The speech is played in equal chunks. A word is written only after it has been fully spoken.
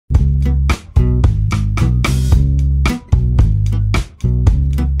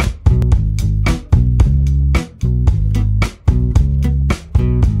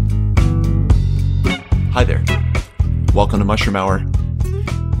to Mushroom Hour.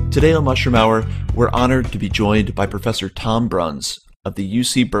 Today on Mushroom Hour, we're honored to be joined by Professor Tom Bruns of the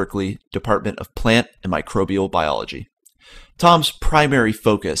UC Berkeley Department of Plant and Microbial Biology. Tom's primary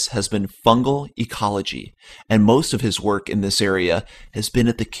focus has been fungal ecology, and most of his work in this area has been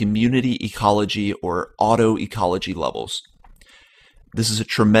at the community ecology or autecology levels. This is a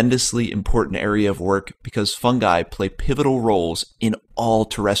tremendously important area of work because fungi play pivotal roles in all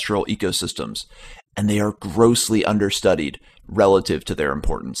terrestrial ecosystems, and they are grossly understudied relative to their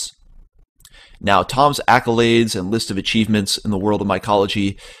importance. Now, Tom's accolades and list of achievements in the world of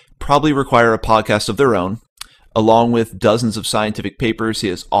mycology probably require a podcast of their own. Along with dozens of scientific papers he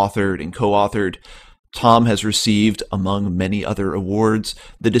has authored and co-authored, Tom has received, among many other awards,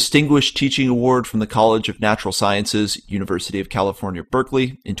 the Distinguished Teaching Award from the College of Natural Sciences, University of California,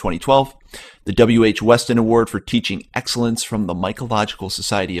 Berkeley in 2012, the W.H. Weston Award for Teaching Excellence from the Mycological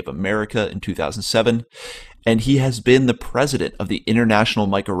Society of America in 2007, and he has been the president of the International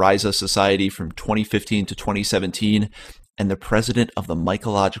Mycorrhizal Society from 2015 to 2017, and the president of the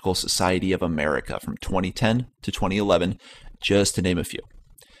Mycological Society of America from 2010 to 2011, just to name a few.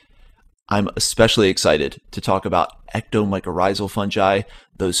 I'm especially excited to talk about ectomycorrhizal fungi,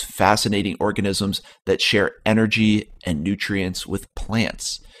 those fascinating organisms that share energy and nutrients with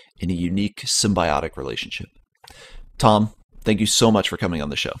plants in a unique symbiotic relationship. Tom, thank you so much for coming on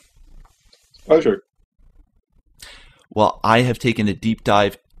the show. Pleasure. Well, I have taken a deep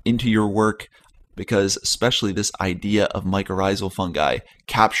dive into your work because especially this idea of mycorrhizal fungi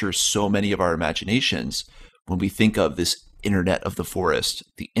captures so many of our imaginations when we think of this internet of the forest,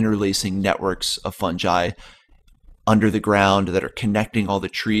 the interlacing networks of fungi under the ground that are connecting all the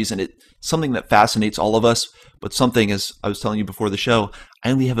trees. And it's something that fascinates all of us, but something, as I was telling you before the show, I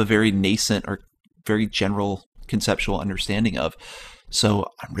only have a very nascent or very general conceptual understanding of. So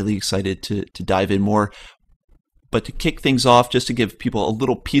I'm really excited to dive in more. But to kick things off, just to give people a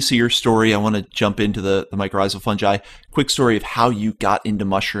little piece of your story, I want to jump into the mycorrhizal fungi. Quick story of how you got into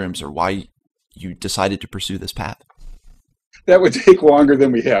mushrooms or why you decided to pursue this path. That would take longer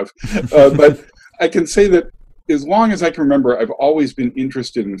than we have. But I can say that as long as I can remember, I've always been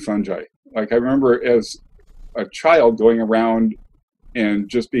interested in fungi. Like I remember as a child going around and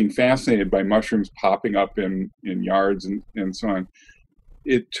just being fascinated by mushrooms popping up in yards and so on.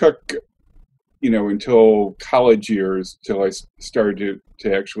 It took until college years till I started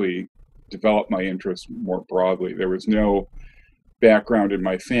to actually develop my interest more broadly. There was no background in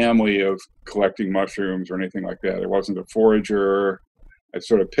my family of collecting mushrooms or anything like that. I wasn't a forager. I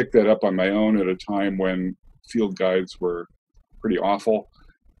sort of picked that up on my own at a time when field guides were pretty awful.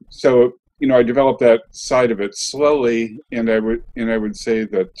 So, I developed that side of it slowly, and I would say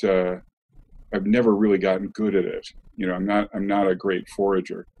that I've never really gotten good at it. I'm not a great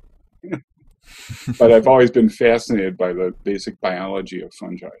forager. But I've always been fascinated by the basic biology of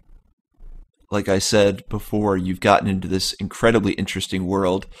fungi. Like I said before, you've gotten into this incredibly interesting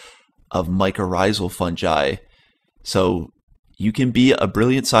world of mycorrhizal fungi. So you can be a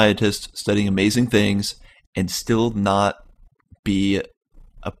brilliant scientist studying amazing things and still not be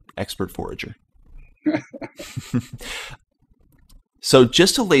an expert forager. So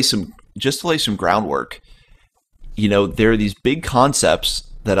just to lay some groundwork, there are these big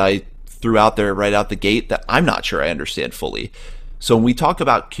concepts that I threw out there right out the gate that I'm not sure I understand fully. So when we talk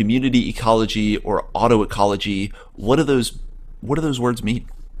about community ecology or autecology, what do those words mean?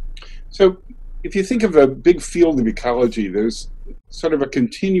 So if you think of a big field of ecology, there's sort of a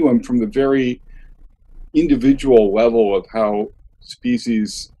continuum from the very individual level of how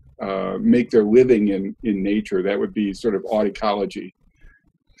species make their living in nature. That would be sort of autecology.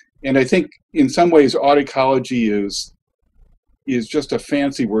 And I think in some ways autecology is just a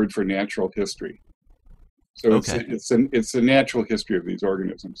fancy word for natural history. So okay. It's the natural history of these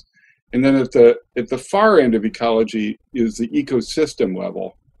organisms. And then at the far end of ecology is the ecosystem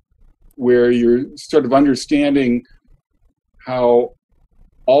level, where you're sort of understanding how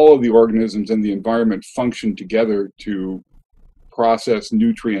all of the organisms in the environment function together to process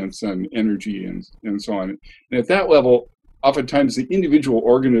nutrients and energy and so on. And at that level, oftentimes the individual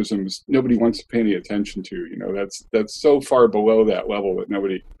organisms nobody wants to pay any attention to. That's so far below that level that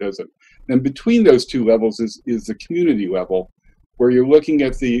nobody does it. And between those two levels is the community level, where you're looking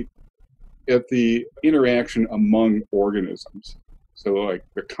at the interaction among organisms. So like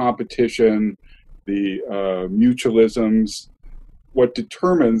the competition, the mutualisms, what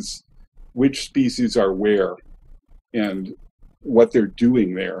determines which species are where and what they're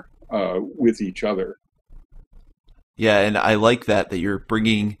doing there with each other. Yeah, and I like that you're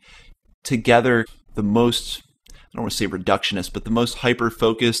bringing together the most, I don't want to say reductionist, but the most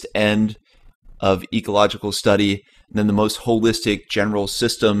hyper-focused end of ecological study and then the most holistic general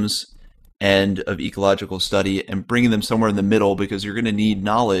systems end of ecological study, and bringing them somewhere in the middle, because you're going to need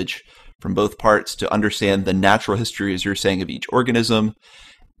knowledge from both parts to understand the natural history, as you're saying, of each organism,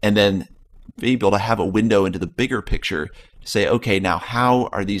 and then be able to have a window into the bigger picture to say, okay, now how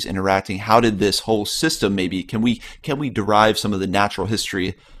are these interacting? How did this whole system, maybe can we derive some of the natural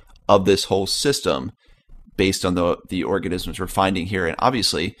history of this whole system based on the organisms we're finding here? And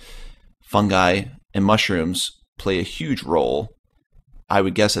obviously fungi and mushrooms play a huge role, I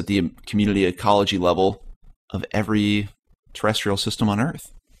would guess, at the community ecology level of every terrestrial system on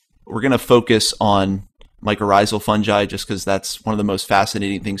Earth. We're going to focus on mycorrhizal fungi just because that's one of the most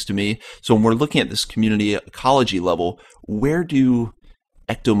fascinating things to me. So when we're looking at this community ecology level, where do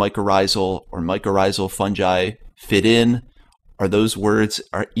ectomycorrhizal or mycorrhizal fungi fit in? Are those words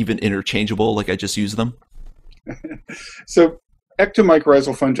even interchangeable, like I just used them? So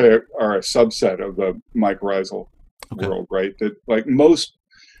ectomycorrhizal fungi are a subset of the mycorrhizal world, right? That, like, most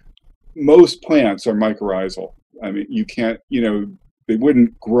plants are mycorrhizal. I mean, you can't, they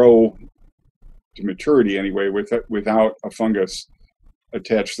wouldn't grow to maturity anyway without a fungus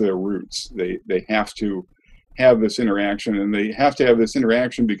attached to their roots. They have to have this interaction, and they have to have this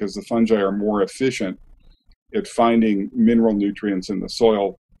interaction because the fungi are more efficient at finding mineral nutrients in the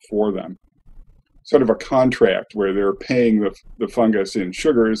soil for them. Sort of a contract where they're paying the fungus in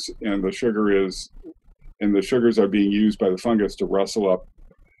sugars, and the sugars are being used by the fungus to rustle up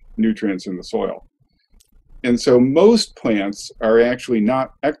nutrients in the soil. And so most plants are actually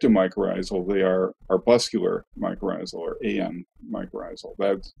not ectomycorrhizal, they are arbuscular mycorrhizal, or AN mycorrhizal.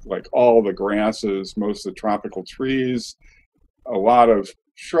 That's like all the grasses, most of the tropical trees, a lot of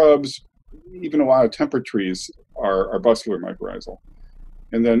shrubs, even a lot of temperate trees are arbuscular mycorrhizal.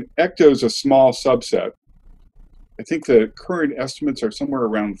 And then ecto is a small subset. I think the current estimates are somewhere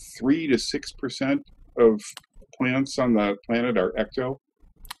around 3 to 6% of plants on the planet are ecto.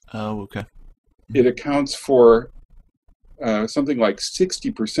 Oh, okay. It accounts for something like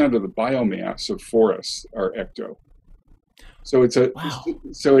 60% of the biomass of forests are ecto. So it's a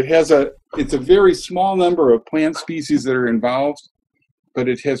very small number of plant species that are involved, but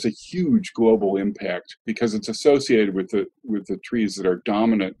it has a huge global impact because it's associated with the trees that are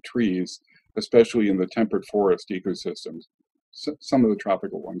dominant trees, especially in the temperate forest ecosystems, some of the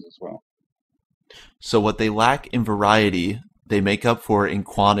tropical ones as well. So what they lack in variety, they make up for in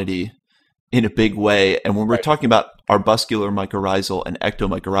quantity in a big way. And when we're talking about arbuscular mycorrhizal and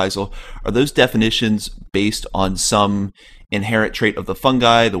ectomycorrhizal, are those definitions based on some inherent trait of the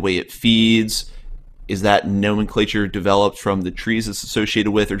fungi, the way it feeds? Is that nomenclature developed from the trees it's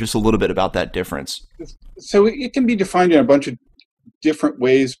associated with, or just a little bit about that difference? So it can be defined in a bunch of different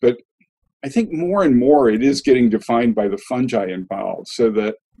ways, but I think more and more it is getting defined by the fungi involved. So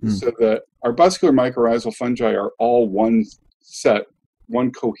the arbuscular mycorrhizal fungi are all one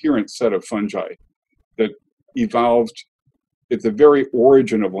coherent set of fungi that evolved at the very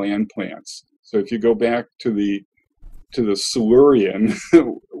origin of land plants. So if you go back to the Silurian,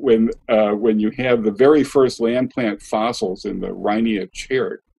 when you have the very first land plant fossils in the Rhynia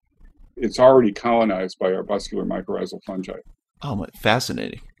chert, it's already colonized by arbuscular mycorrhizal fungi. Oh,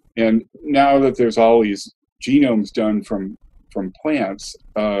 fascinating. And now that there's all these genomes done from plants,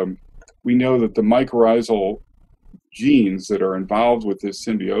 we know that the mycorrhizal genes that are involved with this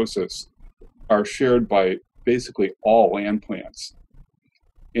symbiosis are shared by basically all land plants.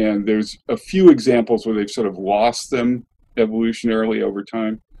 And there's a few examples where they've sort of lost them evolutionarily over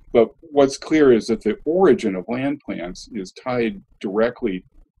time. But what's clear is that the origin of land plants is tied directly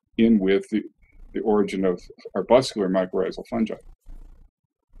in with the origin of arbuscular mycorrhizal fungi.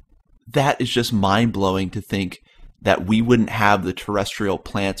 That is just mind-blowing to think that we wouldn't have the terrestrial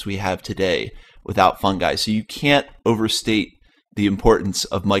plants we have today without fungi. So you can't overstate the importance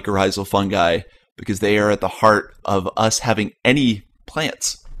of mycorrhizal fungi because they are at the heart of us having any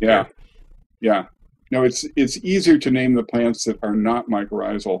plants. Yeah. No, it's easier to name the plants that are not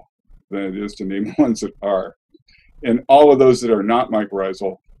mycorrhizal than it is to name the ones that are. And all of those that are not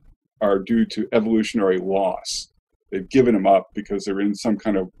mycorrhizal are due to evolutionary loss. They've given them up because they're in some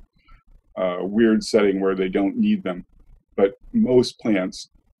kind of weird setting where they don't need them. But most plants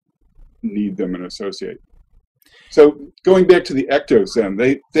need them and associate. So going back to the ectos then,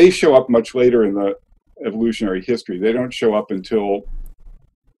 they show up much later in the evolutionary history. They don't show up until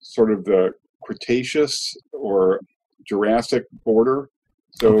sort of the Cretaceous or Jurassic border.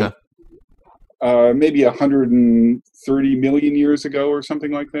 So maybe 130 million years ago or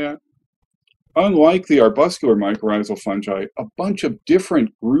something like that. Unlike the arbuscular mycorrhizal fungi, a bunch of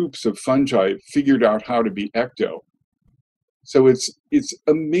different groups of fungi figured out how to be ecto. So it's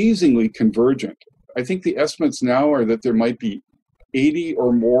amazingly convergent. I think the estimates now are that there might be 80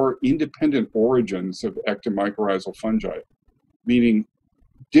 or more independent origins of ectomycorrhizal fungi, meaning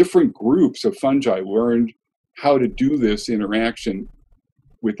different groups of fungi learned how to do this interaction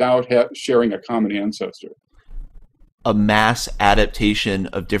without sharing a common ancestor. A mass adaptation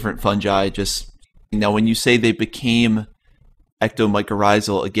of different fungi. Just now, when you say they became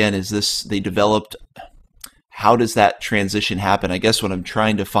ectomycorrhizal, again, is this they developed? How does that transition happen? I guess what I'm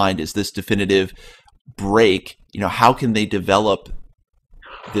trying to find is this definitive break. How can they develop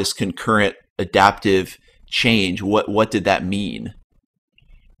this concurrent adaptive change? What did that mean?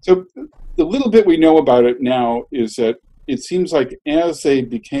 So the little bit we know about it now is that it seems like as they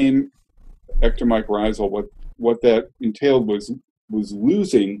became ectomycorrhizal, what that entailed was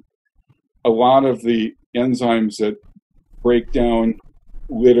losing a lot of the enzymes that break down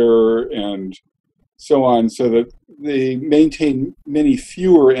litter and so on, so that they maintain many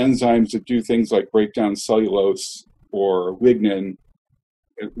fewer enzymes that do things like break down cellulose or lignin,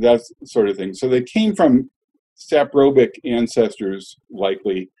 that sort of thing. So they came from saprobic ancestors,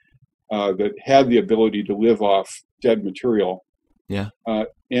 likely, that had the ability to live off dead material. Yeah.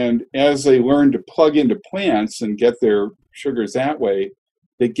 And as they learned to plug into plants and get their sugars that way,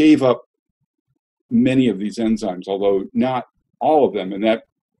 they gave up many of these enzymes, although not all of them. And that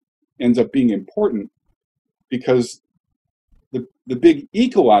ends up being important because the big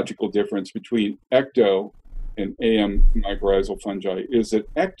ecological difference between ecto and AM mycorrhizal fungi is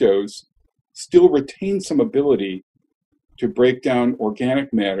that ectos still retain some ability to break down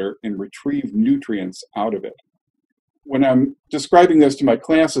organic matter and retrieve nutrients out of it. When I'm describing this to my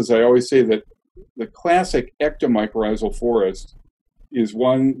classes, I always say that the classic ectomycorrhizal forest is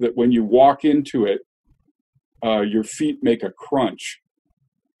one that when you walk into it, your feet make a crunch.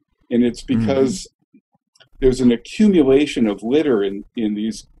 And it's because there's an accumulation of litter in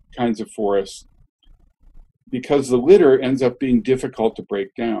these kinds of forests, because the litter ends up being difficult to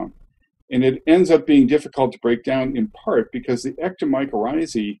break down. And it ends up being difficult to break down in part because the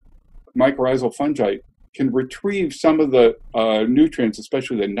mycorrhizal fungi can retrieve some of the nutrients,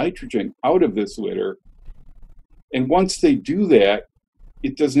 especially the nitrogen, out of this litter. And once they do that,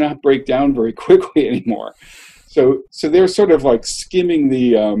 it does not break down very quickly anymore. So they're sort of like skimming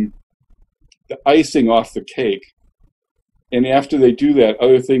the icing off the cake. And after they do that,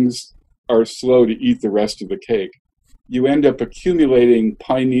 other things are slow to eat the rest of the cake. You end up accumulating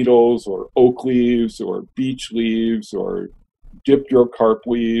pine needles or oak leaves or beech leaves or dipterocarp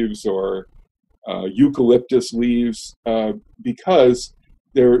leaves or eucalyptus leaves because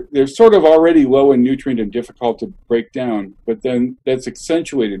they're sort of already low in nutrient and difficult to break down, but then that's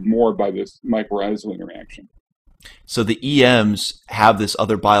accentuated more by this mycorrhizal interaction. So the EMs have this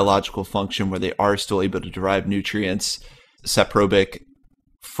other biological function where they are still able to derive nutrients, saprobic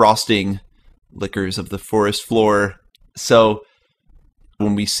frosting liquors of the forest floor. So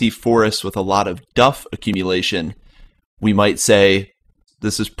when we see forests with a lot of duff accumulation, we might say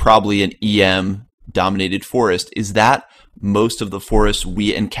this is probably an EM-dominated forest. Is that most of the forests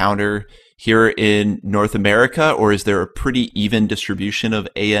we encounter here in North America, or is there a pretty even distribution of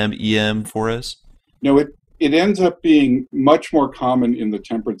AM-EM forests? No, it ends up being much more common in the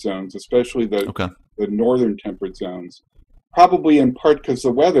temperate zones, especially the northern temperate zones, probably in part because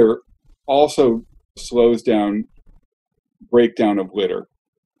the weather also slows down breakdown of litter.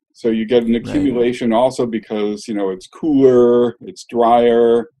 So you get an accumulation also because, it's cooler, it's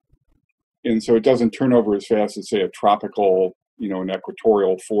drier, and so it doesn't turn over as fast as, say, a tropical, an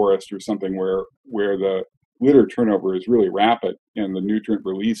equatorial forest or something where the litter turnover is really rapid and the nutrient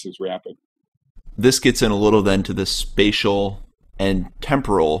release is rapid. This gets in a little then to the spatial and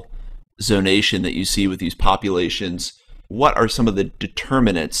temporal zonation that you see with these populations. What are some of the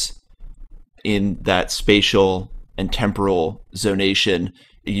determinants in that spatial and temporal zonation?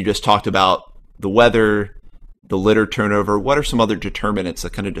 You just talked about the weather, the litter turnover. What are some other determinants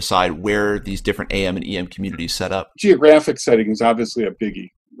that kind of decide where these different AM and EM communities set up? Geographic setting is obviously a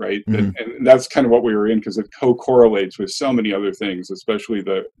biggie, right? And that's kind of what we were in because it co-correlates with so many other things, especially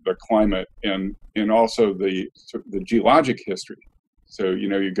the climate and also the geologic history. So,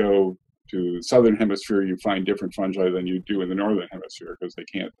 you go to the southern hemisphere, you find different fungi than you do in the northern hemisphere because they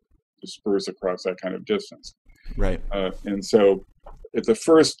can't disperse across that kind of distance. Right. And so at the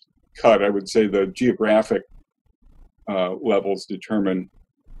first cut, I would say the geographic levels determine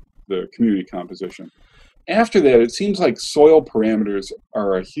the community composition. After that, it seems like soil parameters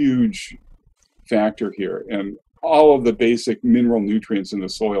are a huge factor here, and all of the basic mineral nutrients in the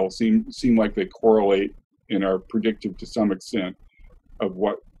soil seem like they correlate and are predictive to some extent of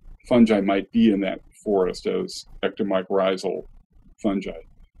what fungi might be in that forest as ectomycorrhizal fungi.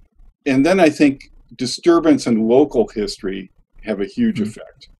 And then I think disturbance and local history have a huge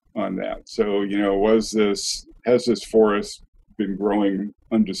effect on that. So, has this forest been growing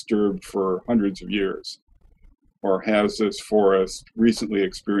undisturbed for hundreds of years? Or has this forest recently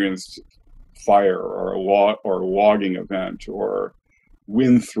experienced fire or a logging event or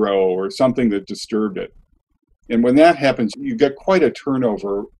wind throw or something that disturbed it? And when that happens, you get quite a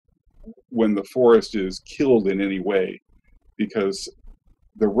turnover when the forest is killed in any way, because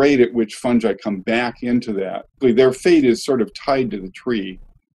the rate at which fungi come back into that, their fate is sort of tied to the tree.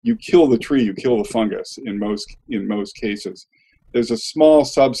 You kill the tree, you kill the fungus in most cases. There's a small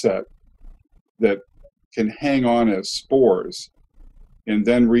subset that can hang on as spores and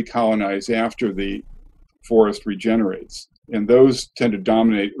then recolonize after the forest regenerates. And those tend to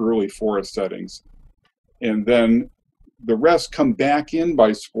dominate early forest settings. And then the rest come back in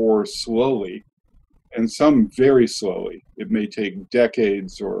by spores slowly, and some very slowly. It may take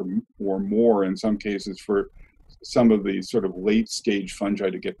decades or more in some cases for some of these sort of late stage fungi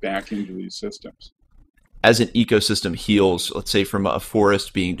to get back into these systems. As an ecosystem heals, let's say from a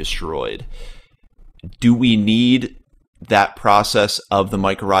forest being destroyed, do we need that process of the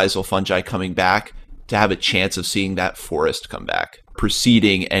mycorrhizal fungi coming back to have a chance of seeing that forest come back,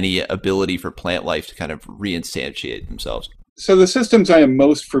 preceding any ability for plant life to kind of reinstantiate themselves? So the systems I am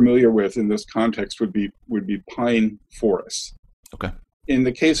most familiar with in this context would be pine forests. Okay. In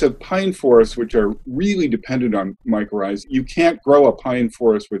the case of pine forests, which are really dependent on mycorrhizae, you can't grow a pine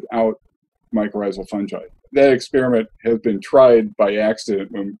forest without mycorrhizal fungi. That experiment has been tried by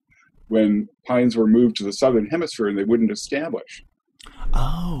accident when pines were moved to the southern hemisphere and they wouldn't establish.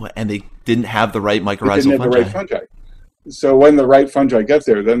 Oh, and they didn't have the right mycorrhizal fungi. They didn't have the right fungi. So when the right fungi get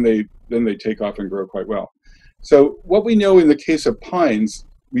there, then they take off and grow quite well. So what we know in the case of pines,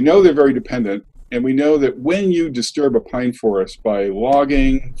 we know they're very dependent, and we know that when you disturb a pine forest by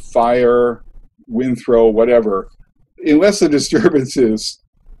logging, fire, wind throw, whatever, unless the disturbance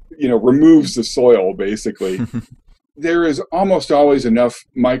removes the soil, basically, there is almost always enough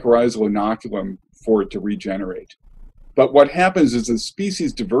mycorrhizal inoculum for it to regenerate. But what happens is the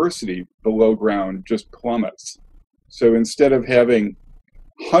species diversity below ground just plummets. So instead of having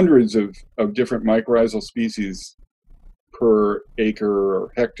hundreds of different mycorrhizal species per acre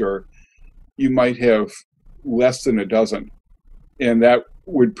or hectare, you might have less than a dozen. And that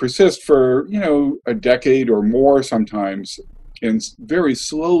would persist for, a decade or more sometimes, and very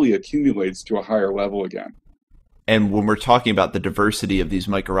slowly accumulates to a higher level again. And when we're talking about the diversity of these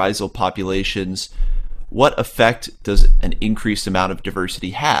mycorrhizal populations, what effect does an increased amount of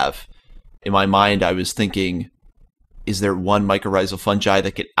diversity have? In my mind, I was thinking, is there one mycorrhizal fungi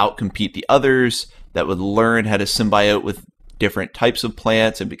that could outcompete the others, that would learn how to symbiote with different types of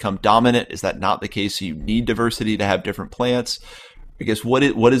plants and become dominant? Is that not the case? You need diversity to have different plants. I guess what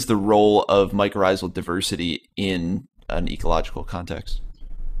is the role of mycorrhizal diversity in an ecological context?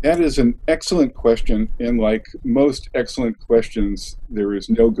 That is an excellent question, and like most excellent questions, there is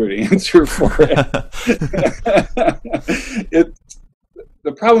no good answer for it.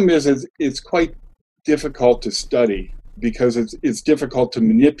 The problem is it's quite difficult to study because it's difficult to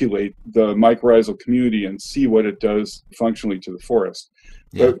manipulate the mycorrhizal community and see what it does functionally to the forest.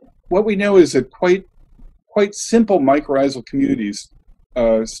 Yeah. But what we know is that quite simple mycorrhizal communities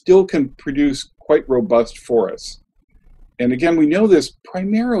still can produce quite robust forests. And again, we know this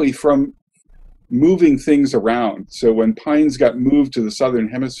primarily from moving things around. So when pines got moved to the southern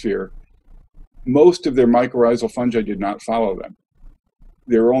hemisphere, most of their mycorrhizal fungi did not follow them.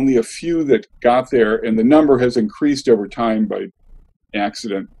 There were only a few that got there, and the number has increased over time by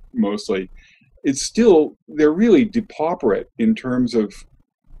accident mostly. They're really depauperate in terms of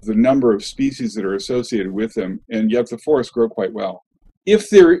the number of species that are associated with them, and yet the forests grow quite well.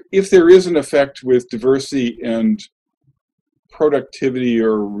 If there is an effect with diversity and productivity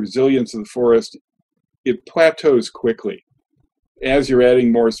or resilience of the forest, it plateaus quickly. As you're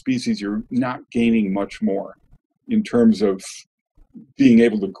adding more species, you're not gaining much more in terms of being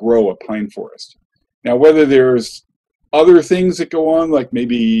able to grow a pine forest. Now, whether there's other things that go on, like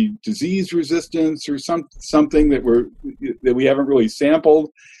maybe disease resistance or something that we haven't really sampled,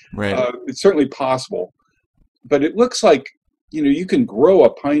 right. It's certainly possible. But it looks like you can grow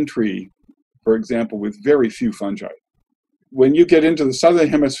a pine tree, for example, with very few fungi. When you get into the southern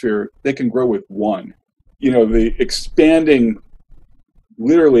hemisphere, they can grow with one. The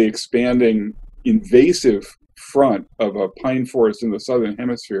literally expanding invasive front of a pine forest in the southern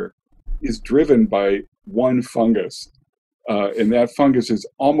hemisphere is driven by one fungus. And that fungus is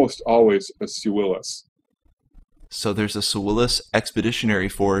almost always a Pseuilus. So there's a Pseuilus expeditionary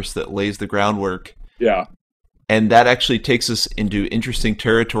forest that lays the groundwork. Yeah. And that actually takes us into interesting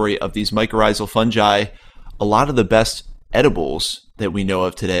territory of these mycorrhizal fungi. A lot of the best edibles that we know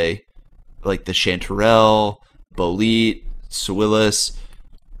of today, like the chanterelle, bolete, pseuilus,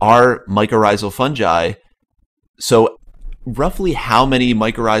 are mycorrhizal fungi. So roughly how many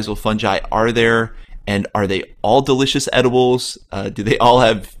mycorrhizal fungi are there, and are they all delicious edibles? Do they all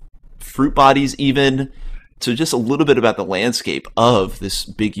have fruit bodies even? So just a little bit about the landscape of this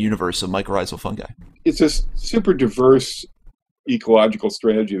big universe of mycorrhizal fungi. It's a super diverse ecological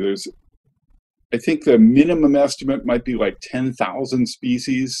strategy. I think the minimum estimate might be like 10,000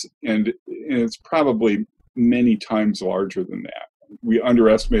 species, and it's probably many times larger than that. We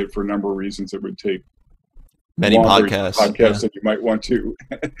underestimate it for a number of reasons. It would take many podcasts that you might want to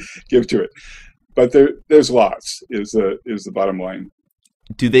give to it. But there's lots, is the bottom line.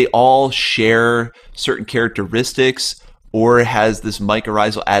 Do they all share certain characteristics, or has this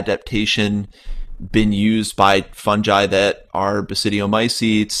mycorrhizal adaptation been used by fungi that are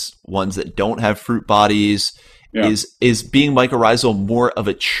basidiomycetes, ones that don't have fruit bodies? Yeah. Is being mycorrhizal more of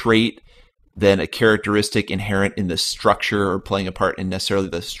a trait than a characteristic inherent in the structure, or playing a part in necessarily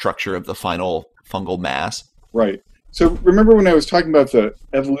the structure of the final fungal mass? Right. So remember when I was talking about the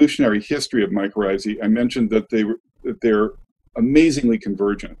evolutionary history of mycorrhizae, I mentioned that they're amazingly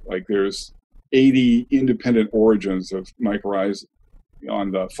convergent. Like there's 80 independent origins of mycorrhizae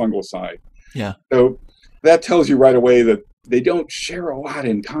on the fungal side. Yeah. So that tells you right away that they don't share a lot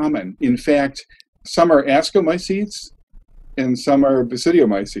in common. In fact, some are ascomycetes and some are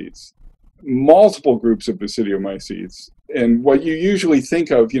basidiomycetes. Multiple groups of basidiomycetes. And what you usually think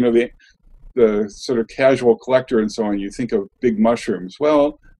of, the sort of casual collector and so on, you think of big mushrooms.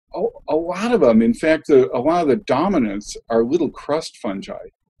 Well, a lot of them, in fact, a lot of the dominants are little crust fungi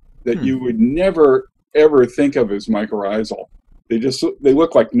that you would never, ever think of as mycorrhizal. They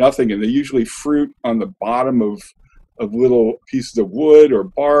look like nothing, and they usually fruit on the bottom of little pieces of wood or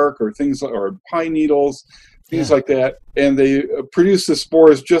bark or things, or pine needles, things like that. And they produce the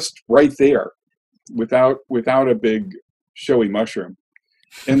spores just right there without a big showy mushroom.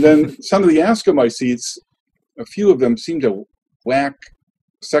 And then some of the ascomycetes, a few of them seem to lack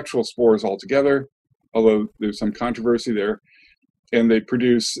sexual spores altogether, although there's some controversy there. And they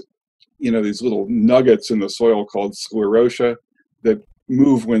produce, these little nuggets in the soil called sclerotia that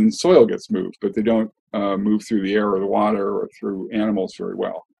move when soil gets moved, but they don't move through the air or the water or through animals very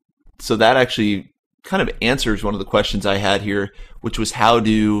well. So that actually kind of answers one of the questions I had here, which was how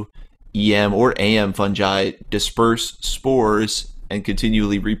do EM or AM fungi disperse spores and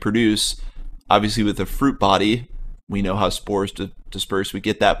continually reproduce? Obviously with a fruit body, we know how spores disperse, we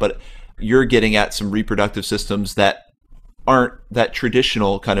get that, but you're getting at some reproductive systems that aren't that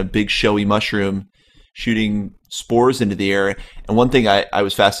traditional kind of big showy mushroom shooting spores into the air. And one thing I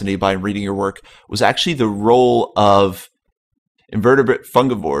was fascinated by in reading your work was actually the role of invertebrate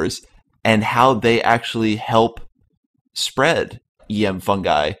fungivores and how they actually help spread EM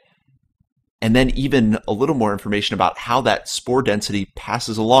fungi. And then even a little more information about how that spore density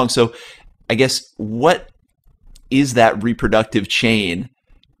passes along. So I guess what is that reproductive chain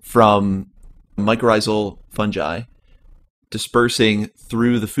from mycorrhizal fungi dispersing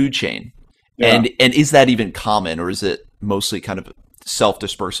through the food chain? Yeah. And is that even common, or is it mostly kind of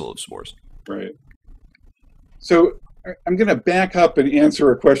self-dispersal of spores? Right. So I'm going to back up and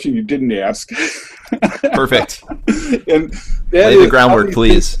answer a question you didn't ask. Perfect. And lay the groundwork,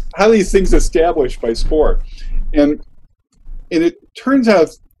 please. How these things establish by spore. And it turns out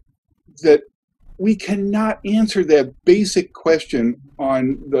that we cannot answer that basic question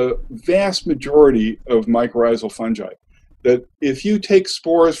on the vast majority of mycorrhizal fungi. That if you take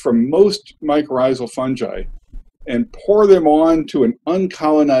spores from most mycorrhizal fungi and pour them on to an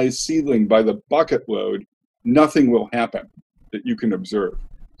uncolonized seedling by the bucket load, nothing will happen that you can observe.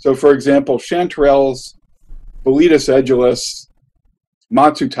 So for example, chanterelles, Boletus edulis,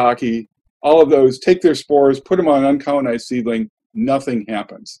 matsutake, all of those, take their spores, put them on an uncolonized seedling, nothing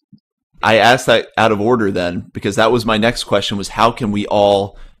happens. I asked that out of order then, because that was my next question, was how can we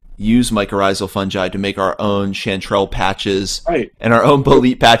all use mycorrhizal fungi to make our own chanterelle patches and our own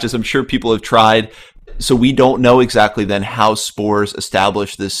bolete patches? I'm sure people have tried. So we don't know exactly then how spores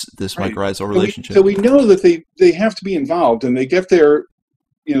establish this mycorrhizal relationship. So we know that they have to be involved, and they get their,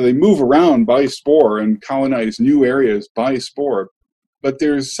 they move around by spore and colonize new areas by spore. But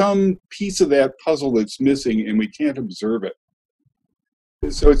there's some piece of that puzzle that's missing, and we can't observe it.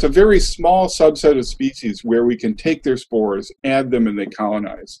 So it's a very small subset of species where we can take their spores, add them, and they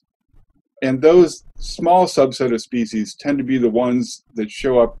colonize. And those small subset of species tend to be the ones that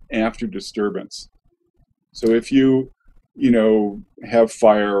show up after disturbance. So if you have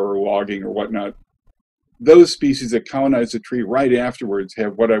fire or logging or whatnot, those species that colonize the tree right afterwards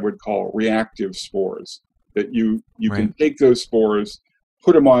have what I would call reactive spores, that you can take those spores,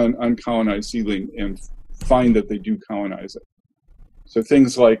 put them on uncolonized seedling, and find that they do colonize it. So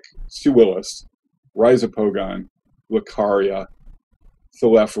things like Suillus, Rhizopogon, Leucaria,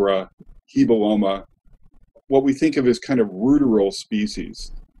 Thelephora, Hebeloma, what we think of as kind of ruderal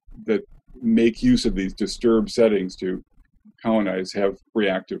species that make use of these disturbed settings to colonize have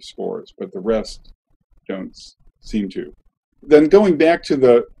reactive spores, but the rest don't seem to. Then going back to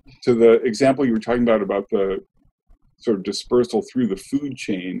the example you were talking about the sort of dispersal through the food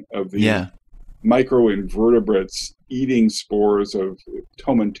chain of the microinvertebrates eating spores of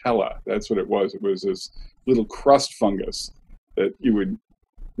Tomentella. That's what it was. It was this little crust fungus that you would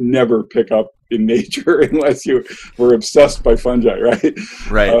never pick up in nature unless you were obsessed by fungi, right?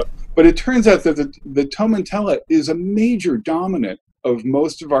 Right. But it turns out that the Tomentella is a major dominant of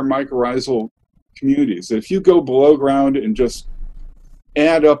most of our mycorrhizal communities. If you go below ground and just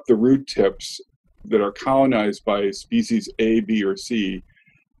add up the root tips that are colonized by species A, B, or C,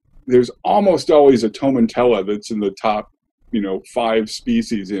 there's almost always a Tomentella that's in the top, 5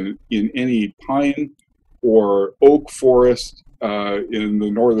 species in any pine or oak forest in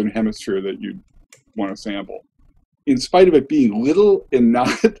the northern hemisphere that you'd want to sample. In spite of it being little and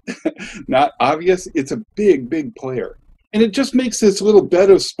not obvious, it's a big player. And it just makes this little bed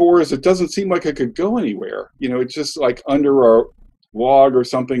of spores that doesn't seem like it could go anywhere. It's just like under a log or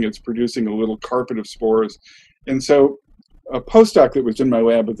something, it's producing a little carpet of spores. And so a postdoc that was in my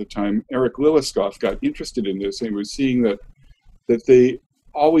lab at the time, Eric Lilliskoff, got interested in this, and he was seeing that they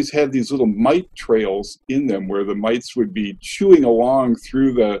always had these little mite trails in them where the mites would be chewing along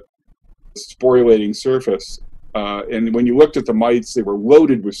through the sporulating surface. And when you looked at the mites, they were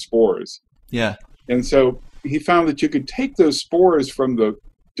loaded with spores. Yeah. And so he found that you could take those spores from the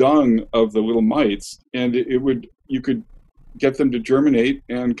dung of the little mites, and you could get them to germinate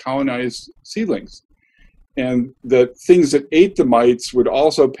and colonize seedlings. And that things that ate the mites would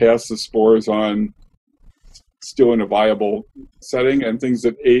also pass the spores on, still in a viable setting, and things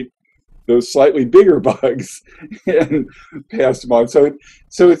that ate those slightly bigger bugs and passed them on. So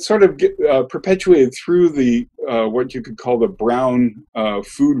it's sort of perpetuated through the what you could call the brown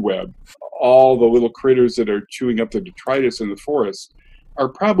food web. All the little critters that are chewing up the detritus in the forest are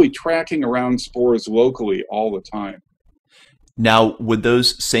probably tracking around spores locally all the time. Now, would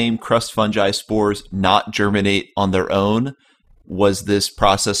those same crust fungi spores not germinate on their own? Was this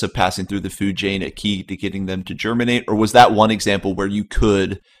process of passing through the food chain a key to getting them to germinate? Or was that one example where you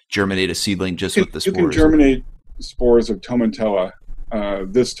could germinate a seedling just with the spores? You can germinate spores of Tomentella,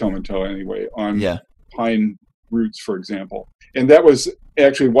 this Tomentella anyway, on pine roots, for example. And that was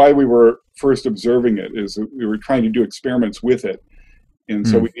actually why we were first observing it, is we were trying to do experiments with it. And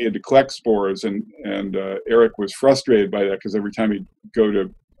so we needed to collect spores, and Eric was frustrated by that because every time he'd go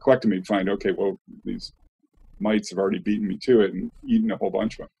to collect them, he'd find, okay, well, these mites have already beaten me to it and eaten a whole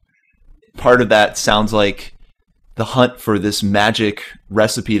bunch of them. Part of that sounds like the hunt for this magic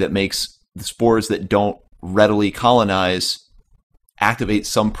recipe that makes the spores that don't readily colonize activate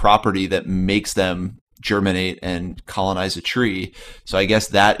some property that makes them germinate and colonize a tree. So I guess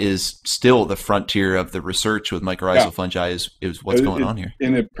that is still the frontier of the research with mycorrhizal fungi is what's going on here.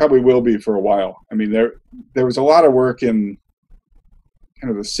 And it probably will be for a while. I mean, there was a lot of work in kind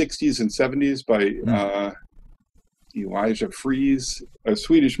of the 60s and 70s by Elijah Fries, a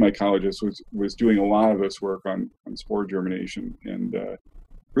Swedish mycologist, was doing a lot of this work on spore germination, and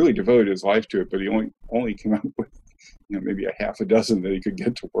really devoted his life to it, but he only came up with maybe a half a dozen that he could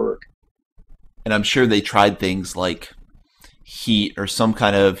get to work. And I'm sure they tried things like heat or some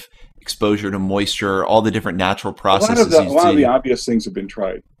kind of exposure to moisture, all the different natural processes. A lot of the obvious things have been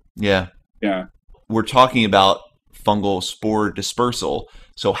tried. Yeah. Yeah. We're talking about fungal spore dispersal.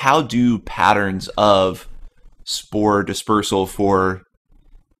 So how do patterns of spore dispersal for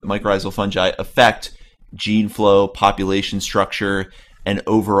mycorrhizal fungi affect gene flow, population structure, and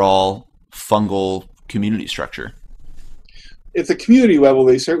overall fungal community structure? At the community level,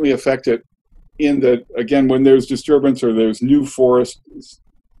 they certainly affect it in that, again, when there's disturbance or there's new forest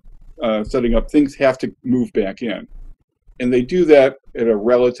setting up, things have to move back in. And they do that at a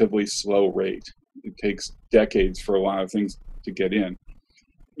relatively slow rate. It takes decades for a lot of things to get in.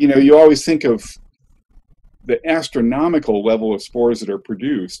 You always think of the astronomical level of spores that are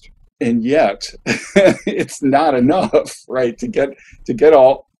produced, and yet it's not enough, right, to get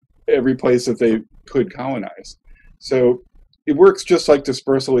every place that they could colonize. So it works just like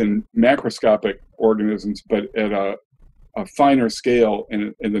dispersal in macroscopic organisms, but at a finer scale,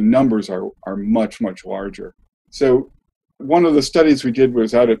 and the numbers are much, much larger. So One of the studies we did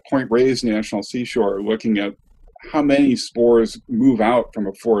was out at Point Reyes National Seashore, looking at how many spores move out from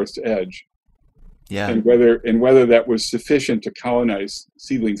a forest edge, and whether that was sufficient to colonize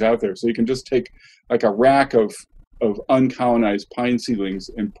seedlings out there. So you can just take like a rack of uncolonized pine seedlings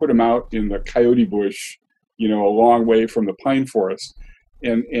and put them out in the coyote bush, a long way from the pine forest,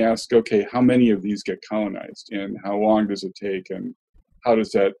 and ask, okay, how many of these get colonized, and how long does it take, and how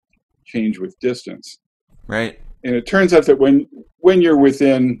does that change with distance? Right. And it turns out that when you're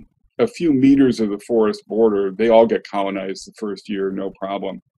within a few meters of the forest border, they all get colonized the first year, no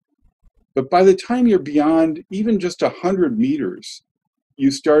problem. But by the time you're beyond even just 100 meters,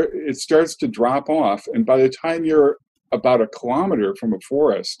 it starts to drop off. And by the time you're about 1 kilometer from a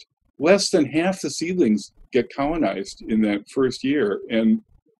forest, less than half the seedlings get colonized in that first year. And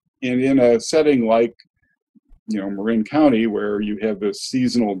in a setting like, Marin County, where you have this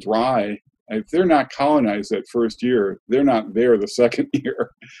seasonal dry, if they're not colonized that first year, they're not there the second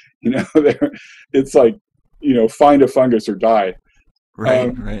year. It's like, find a fungus or die.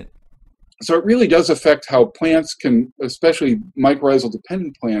 Right. So it really does affect how plants can, especially mycorrhizal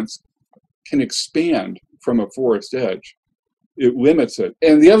dependent plants, can expand from a forest edge. It limits it.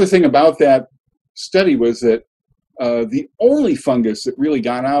 And the other thing about that study was that the only fungus that really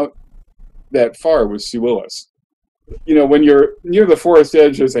got out that far was Pseuilus. When you're near the forest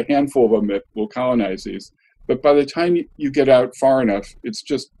edge, there's a handful of them that will colonize these. But by the time you get out far enough, it's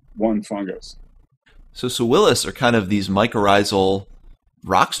just one fungus. So Pseuilus are kind of these mycorrhizal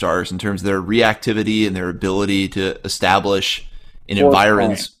rock stars in terms of their reactivity and their ability to establish in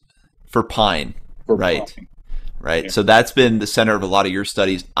environments for pine. Right. Yeah. So that's been the center of a lot of your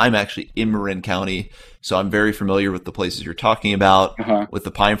studies. I'm actually in Marin County, so I'm very familiar with the places you're talking about, with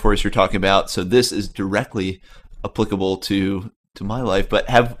the pine forest you're talking about. So this is directly applicable to my life. But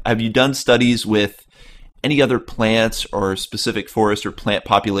have you done studies with any other plants or specific forest or plant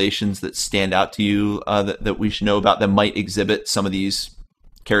populations that stand out to you that we should know about that might exhibit some of these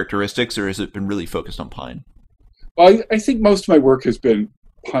characteristics, or has it been really focused on pine? Well, I think most of my work has been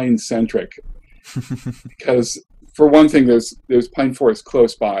pine-centric because, for one thing, there's pine forest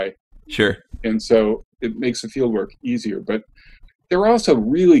close by. Sure. And so it makes the field work easier. But they're also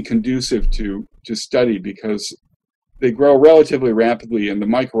really conducive to study because they grow relatively rapidly, and the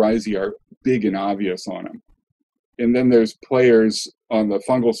mycorrhizae are big and obvious on them. And then there's players on the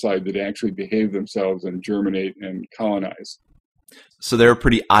fungal side that actually behave themselves and germinate and colonize. So they're a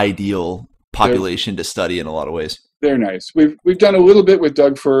pretty ideal population to study in a lot of ways. They're nice. We've done a little bit with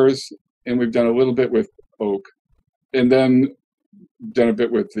Doug firs, and we've done a little bit with oak, and then done a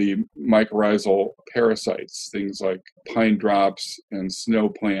bit with the mycorrhizal parasites, things like pine drops and snow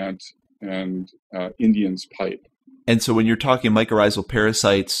plant and Indian's pipe. And so when you're talking mycorrhizal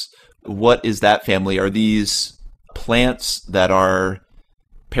parasites, what is that family? Are these plants that are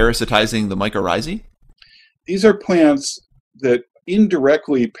parasitizing the mycorrhizae? These are plants that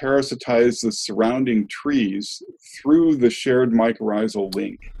indirectly parasitize the surrounding trees through the shared mycorrhizal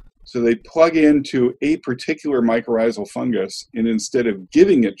link. So they plug into a particular mycorrhizal fungus, and instead of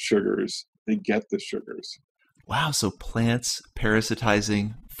giving it sugars, they get the sugars. Wow, so plants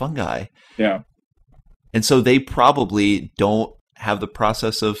parasitizing fungi. Yeah. And so they probably don't have the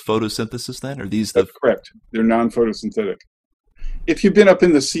process of photosynthesis then? Are these That's correct. They're non-photosynthetic. If you've been up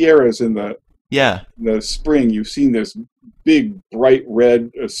in the Sierras in the spring, you've seen this big, bright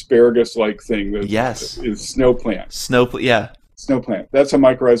red asparagus-like thing that is snow plant. Snow plant. That's a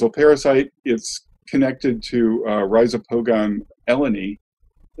mycorrhizal parasite. It's connected to Rhizopogon eleni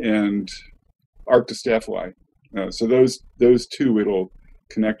and Arctostaphylli. So those two it'll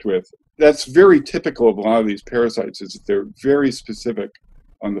connect with. That's very typical of a lot of these parasites, is that they're very specific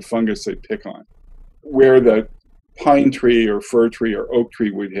on the fungus they pick on. Where the pine tree or fir tree or oak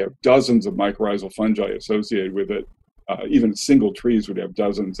tree would have dozens of mycorrhizal fungi associated with it, even single trees would have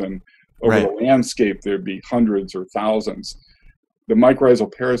dozens, and over the landscape there'd be hundreds or thousands. The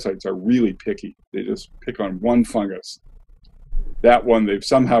mycorrhizal parasites are really picky. They just pick on one fungus. That one they've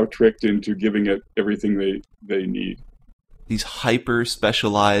somehow tricked into giving it everything they need. These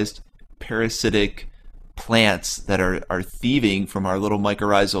hyper-specialized parasitic plants that are thieving from our little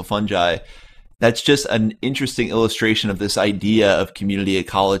mycorrhizal fungi. That's just an interesting illustration of this idea of community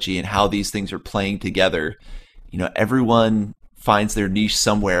ecology and how these things are playing together. Everyone finds their niche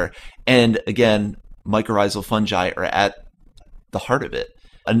somewhere. And again, mycorrhizal fungi are at the heart of it.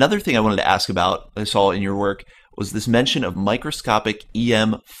 Another thing I wanted to ask about, I saw in your work, was this mention of microscopic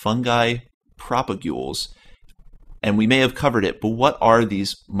EM fungi propagules. And we may have covered it, but what are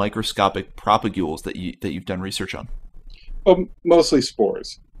these microscopic propagules that you've done research on? Well, mostly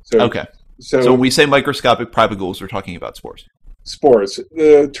spores. So So when we say microscopic propagules, we're talking about spores. Spores.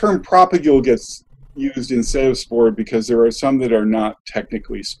 The term propagule gets used instead of spore because there are some that are not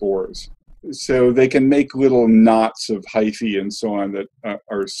technically spores. So they can make little knots of hyphae and so on that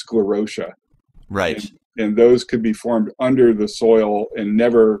are sclerotia. Right. And those could be formed under the soil and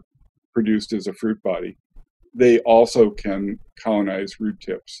never produced as a fruit body. They also can colonize root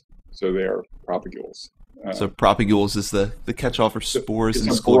tips. So they are propagules. So propagules is the catch-all for spores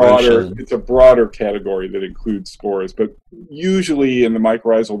and sclerotia. It's a broader category that includes spores, but usually in the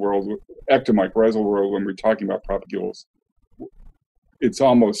mycorrhizal world, ectomycorrhizal world, when we're talking about propagules, it's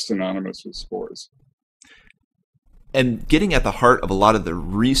almost synonymous with spores. And getting at the heart of a lot of the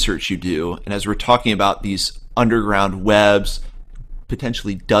research you do, and as we're talking about these underground webs,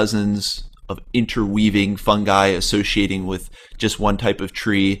 potentially dozens of interweaving fungi associating with just one type of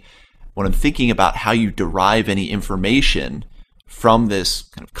tree, when I'm thinking about how you derive any information from this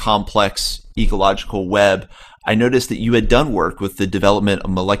kind of complex ecological web, I noticed that you had done work with the development of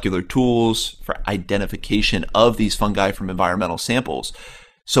molecular tools for identification of these fungi from environmental samples.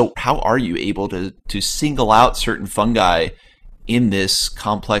 So how are you able to single out certain fungi in this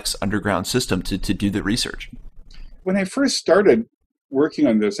complex underground system to do the research? When I first started working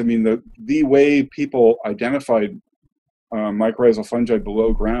on this, I mean, the way people identified mycorrhizal fungi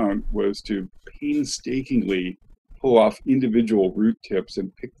below ground was to painstakingly pull off individual root tips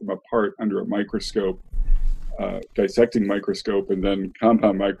and pick them apart under a microscope, dissecting microscope and then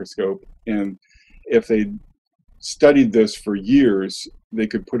compound microscope. And if they studied this for years, they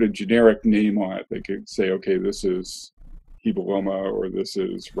could put a generic name on it. They could say, okay, this is Hebeloma or this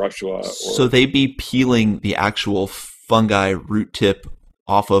is Russula. So they'd be peeling the actual fungi root tip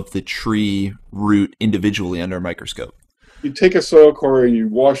off of the tree root individually under a microscope. You take a soil core and you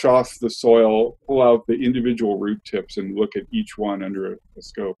wash off the soil, pull out the individual root tips and look at each one under a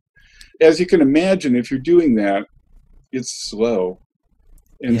scope. As you can imagine, if you're doing that, it's slow.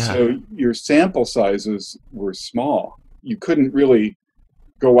 And so your sample sizes were small. You couldn't really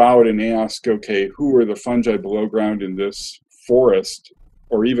go out and ask, okay, who are the fungi below ground in this forest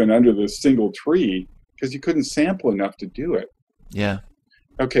or even under this single tree, because you couldn't sample enough to do it. Yeah.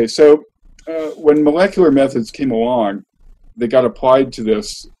 Okay, so when molecular methods came along, they got applied to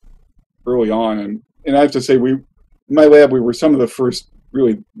this early on. And I have to say, in my lab, we were some of the first,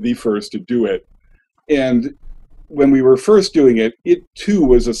 really the first to do it. And when we were first doing it, it too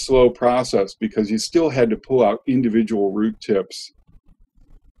was a slow process because you still had to pull out individual root tips,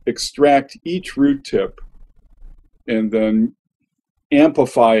 extract each root tip, and then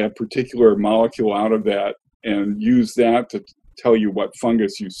amplify a particular molecule out of that and use that to tell you what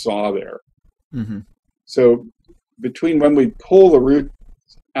fungus you saw there. Mm-hmm. So between when we pull the root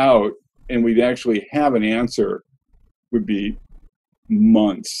out and we'd actually have an answer would be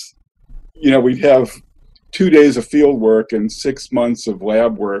months. We'd have 2 days of field work and 6 months of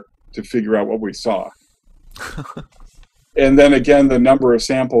lab work to figure out what we saw. And then again, the number of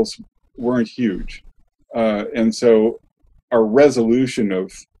samples weren't huge. And so our resolution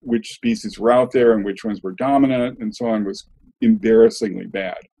of which species were out there and which ones were dominant and so on was embarrassingly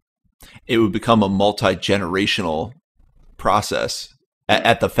bad. It would become a multi-generational process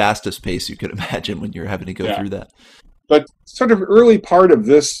at the fastest pace you could imagine when you're having to go through that. But sort of early part of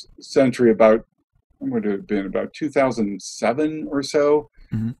this century, it would have been about 2007 or so,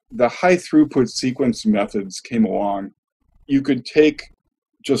 the high throughput sequence methods came along. You could take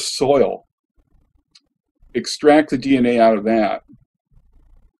just soil, extract the DNA out of that,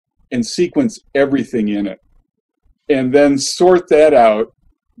 and sequence everything in it, and then sort that out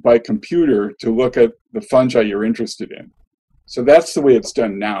by computer to look at the fungi you're interested in. So that's the way it's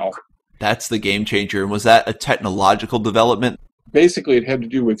done now. That's the game changer. And was that a technological development? Basically, it had to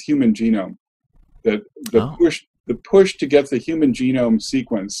do with human genome. That the push to get the human genome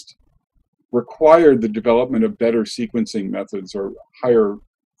sequenced required the development of better sequencing methods or higher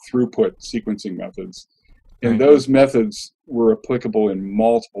throughput sequencing methods. And those methods were applicable in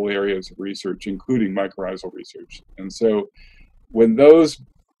multiple areas of research, including mycorrhizal research. And so when those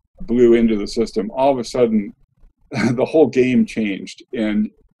blew into the system, all of a sudden, the whole game changed. And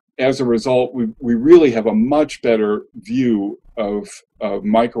as a result, we really have a much better view of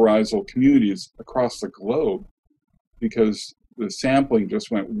mycorrhizal communities across the globe because the sampling just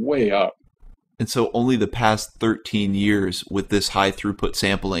went way up. And so only the past 13 years with this high throughput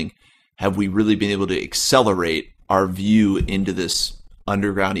sampling have we really been able to accelerate our view into this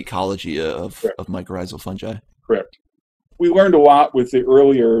underground ecology of mycorrhizal fungi. Correct. We learned a lot with the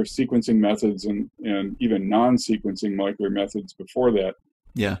earlier sequencing methods and even non-sequencing molecular methods before that.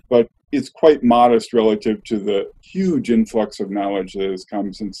 Yeah. But it's quite modest relative to the huge influx of knowledge that has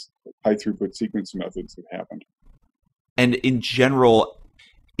come since high throughput sequence methods have happened. And in general,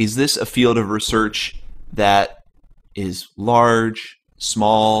 is this a field of research that is large,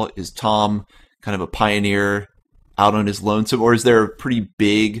 small? Is Tom kind of a pioneer out on his lonesome, or is there a pretty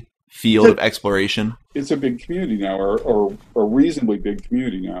big field of exploration? It's a big community now, or a reasonably big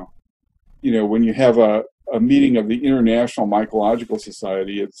community now. When you have a meeting of the International Mycological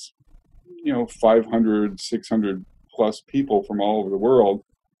Society, it's 500, 600 plus people from all over the world,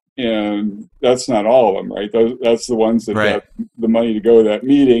 and that's not all of them, right? That's the ones that Right. have the money to go to that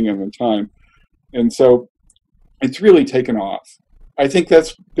meeting and the time, and so it's really taken off. I think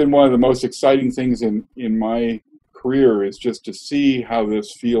that's been one of the most exciting things in my career, is just to see how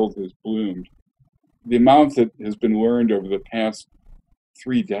this field has bloomed. The amount that has been learned over the past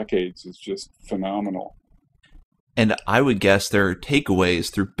 3 decades is just phenomenal. And I would guess there are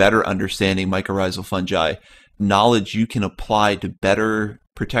takeaways through better understanding mycorrhizal fungi, knowledge you can apply to better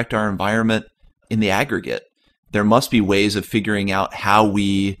protect our environment in the aggregate. There must be ways of figuring out how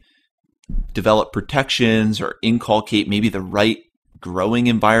we develop protections or inculcate maybe the right growing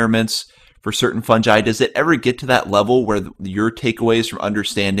environments for certain fungi. Does it ever get to that level where your takeaways from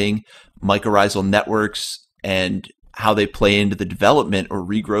understanding mycorrhizal networks and how they play into the development or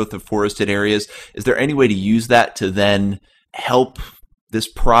regrowth of forested areas, is there any way to use that to then help this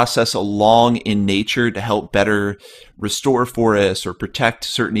process along in nature to help better restore forests or protect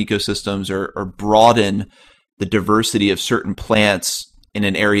certain ecosystems, or broaden the diversity of certain plants in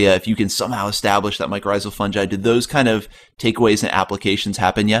an area if you can somehow establish that mycorrhizal fungi? Did those kind of takeaways and applications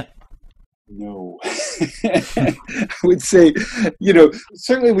happen yet? No. I would say,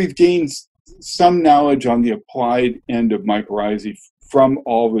 certainly we've gained some knowledge on the applied end of mycorrhizae from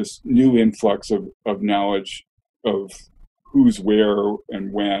all this new influx of knowledge of who's where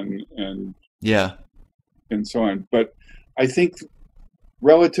and when and so on. But I think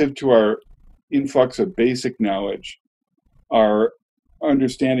relative to our influx of basic knowledge, our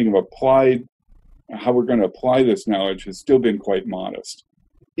understanding of how we're going to apply this knowledge has still been quite modest.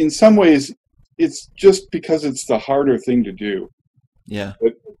 In some ways, it's just because it's the harder thing to do. Yeah.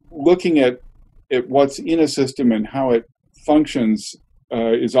 But looking at what's in a system and how it functions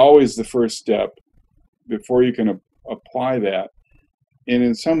is always the first step before you can apply that. And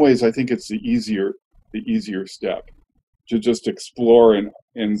in some ways, I think it's the easier step to just explore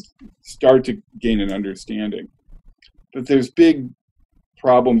and start to gain an understanding. But there's big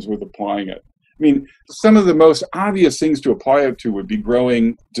problems with applying it. I mean, some of the most obvious things to apply it to would be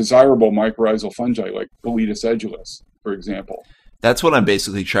growing desirable mycorrhizal fungi like Boletus edulis, for example. That's what I'm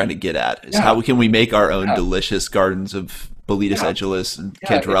basically trying to get at, is how can we make our own delicious gardens of Boletus edulis and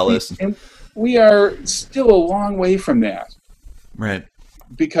Cantarellus. And we are still a long way from that. Right.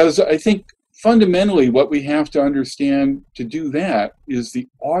 Because I think fundamentally what we have to understand to do that is the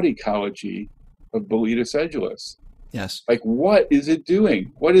autecology of Boletus edulis. Yes. Like, what is it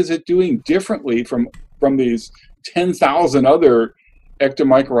doing? What is it doing differently from these 10,000 other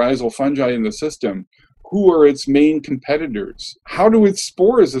ectomycorrhizal fungi in the system? Who are its main competitors? How do its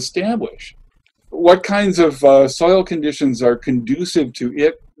spores establish? What kinds of soil conditions are conducive to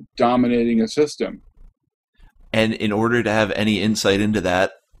it dominating a system? And in order to have any insight into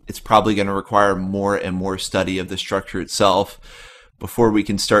that, it's probably going to require more and more study of the structure itself before we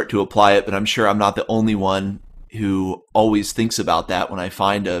can start to apply it. But I'm sure I'm not the only one who always thinks about that when I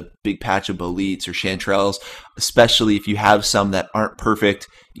find a big patch of boletes or chanterelles, especially if you have some that aren't perfect.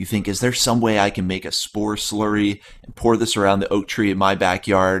 You think, is there some way I can make a spore slurry and pour this around the oak tree in my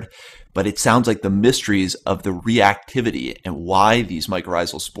backyard? But it sounds like the mysteries of the reactivity and why these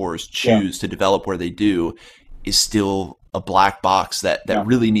mycorrhizal spores choose to develop where they do is still a black box that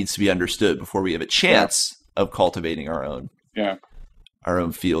really needs to be understood before we have a chance of cultivating our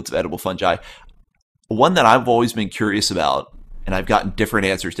own fields of edible fungi. One that I've always been curious about, and I've gotten different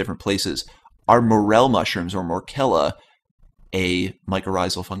answers different places, are morel mushrooms or morchella a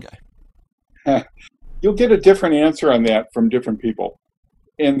mycorrhizal fungi? You'll get a different answer on that from different people.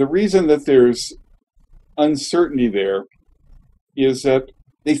 And the reason that there's uncertainty there is that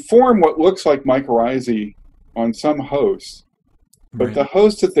they form what looks like mycorrhizae on some hosts, but the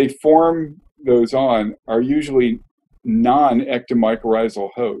hosts that they form those on are usually non-ectomycorrhizal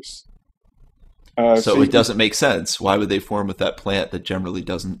hosts. So it doesn't make sense. Why would they form with that plant that generally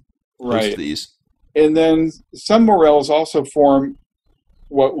doesn't host these? And then some morels also form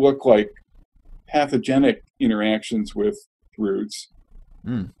what look like pathogenic interactions with roots.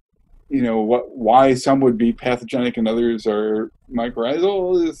 Why some would be pathogenic and others are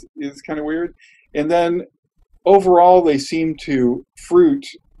mycorrhizal is kind of weird. And then overall, they seem to fruit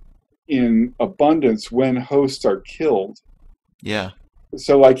in abundance when hosts are killed. Yeah.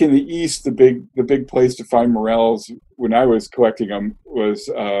 So like in the East, the big place to find morels when I was collecting them was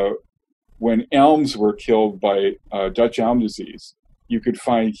when elms were killed by Dutch elm disease. You could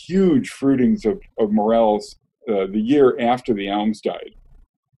find huge fruitings of morels the year after the elms died.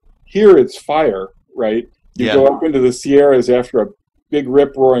 Here it's fire, right? You Yeah. go up into the Sierras after a big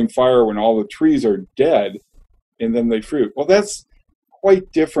rip-roaring fire when all the trees are dead, and then they fruit. Well, that's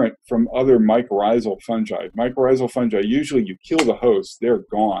quite different from other mycorrhizal fungi. Mycorrhizal fungi, usually you kill the host, they're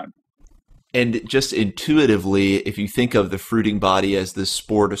gone. And just intuitively, if you think of the fruiting body as this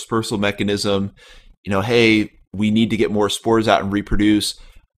spore dispersal mechanism, hey, we need to get more spores out and reproduce.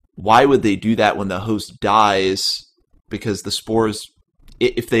 Why would they do that when the host dies? Because the spores,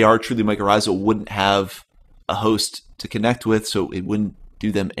 if they are truly mycorrhizal, wouldn't have a host to connect with, so it wouldn't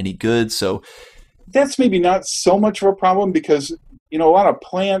do them any good. So that's maybe not so much of a problem because, a lot of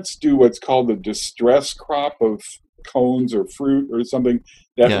plants do what's called the distress crop of cones or fruit or something.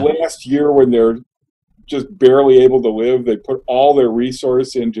 That last year when they're just barely able to live, they put all their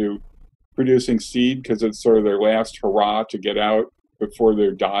resource into producing seed because it's sort of their last hurrah to get out before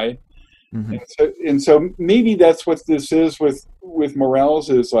they die. Mm-hmm. And so maybe that's what this is with morels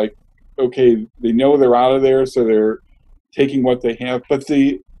is like, okay, they know they're out of there, so they're taking what they have. But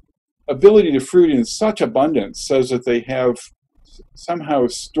the ability to fruit in such abundance says that they have somehow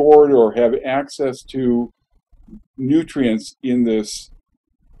stored or have access to nutrients in this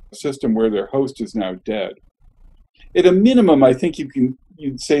system where their host is now dead. At a minimum, I think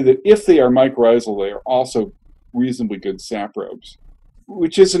you'd say that if they are mycorrhizal, they are also reasonably good saprobes,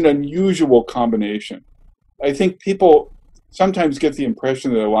 which is an unusual combination. I think people sometimes get the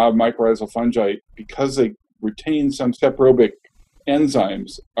impression that a lot of mycorrhizal fungi, because they retain some saprobic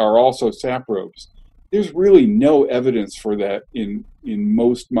enzymes, are also saprobes. There's really no evidence for that in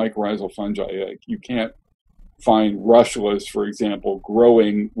most mycorrhizal fungi. Like you can't find russulas, for example,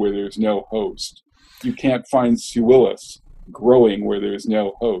 growing where there's no host. You can't find suillus growing where there's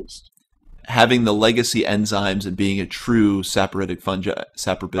no host. Having the legacy enzymes and being a true saprobitic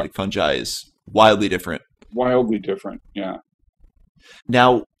fungi is wildly different. Wildly different, yeah.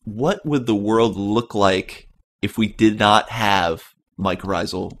 Now, what would the world look like if we did not have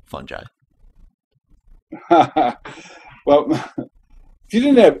mycorrhizal fungi? Well, if you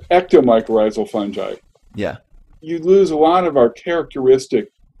didn't have ectomycorrhizal fungi, you'd lose a lot of our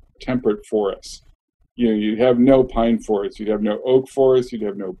characteristic temperate forests. You'd have no pine forest, you'd have no oak forest, you'd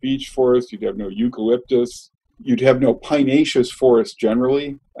have no beech forest, you'd have no eucalyptus, you'd have no pinaceous forest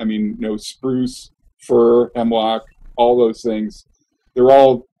generally. I mean, no spruce, fir, hemlock, all those things. They're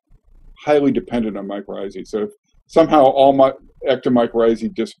all highly dependent on mycorrhizae. So if somehow all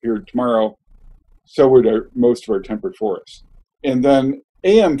ectomycorrhizae disappeared tomorrow, so would most of our temperate forests. And then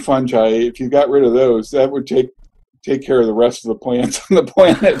AM fungi, if you got rid of those, that would take care of the rest of the plants on the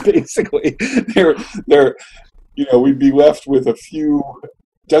planet, basically. We'd be left with a few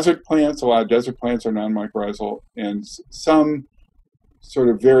desert plants. A lot of desert plants are non-mycorrhizal, and some sort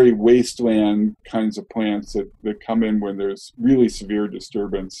of very wasteland kinds of plants that come in when there's really severe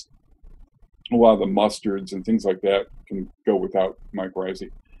disturbance. A lot of the mustards and things like that can go without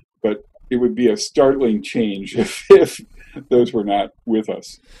mycorrhizae. But it would be a startling change if those were not with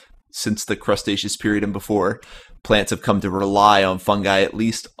us. Since the Cretaceous period and before, plants have come to rely on fungi, at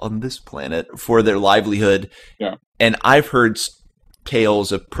least on this planet, for their livelihood. Yeah. And I've heard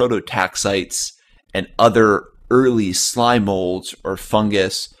tales of prototaxites and other early slime molds or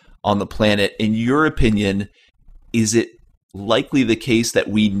fungus on the planet. In your opinion, is it likely the case that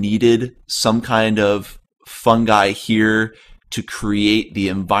we needed some kind of fungi here to create the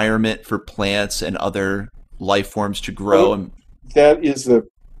environment for plants and other life forms to grow? Well, that is the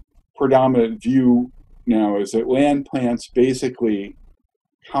predominant view now, is that land plants basically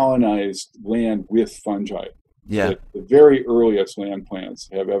colonized land with fungi. Yeah. The very earliest land plants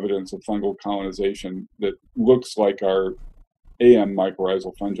have evidence of fungal colonization that looks like our AM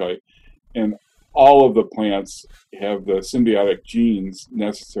mycorrhizal fungi. And all of the plants have the symbiotic genes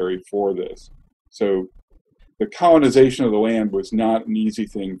necessary for this. So the colonization of the land was not an easy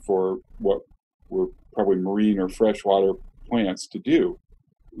thing for what were probably marine or freshwater plants to do.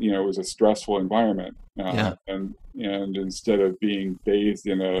 It was a stressful environment. And instead of being bathed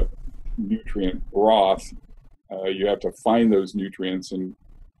in a nutrient broth, you have to find those nutrients in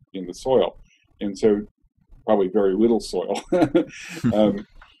the soil. And so probably very little soil.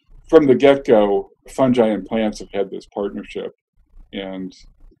 From the get-go, fungi and plants have had this partnership. And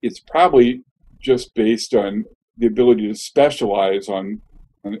it's probably just based on the ability to specialize on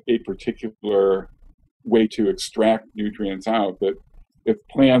a particular way to extract nutrients out. But if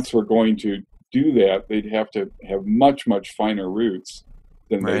plants were going to do that, they'd have to have much, much finer roots.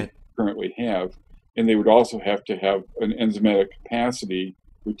 than they currently have. And they would also have to have an enzymatic capacity,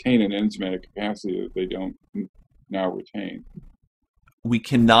 retain an enzymatic capacity that they don't now retain. We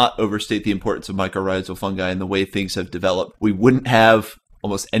cannot overstate the importance of mycorrhizal fungi and the way things have developed. We wouldn't have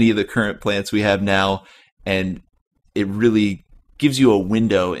almost any of the current plants we have now, and it really gives you a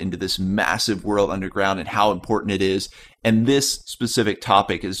window into this massive world underground and how important it is. And this specific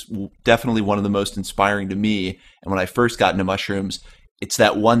topic is definitely one of the most inspiring to me. And when I first got into mushrooms, it's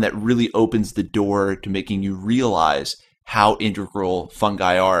that one that really opens the door to making you realize how integral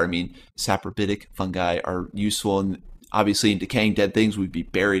fungi are. I mean, saprophytic fungi are useful in, obviously, in decaying dead things. We'd be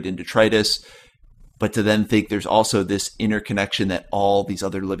buried in detritus. But to then think there's also this interconnection that all these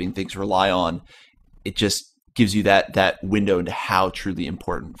other living things rely on, it just gives you that window into how truly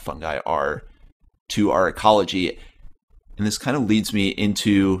important fungi are to our ecology. And this kind of leads me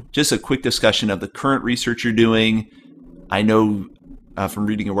into just a quick discussion of the current research you're doing. I know from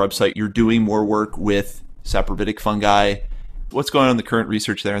reading your website, you're doing more work with saprophytic fungi. What's going on in the current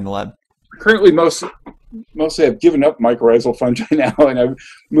research there in the lab? Currently, mostly I've given up mycorrhizal fungi now, and I've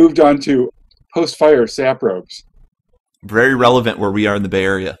moved on to post-fire saprobes. Very relevant where we are in the Bay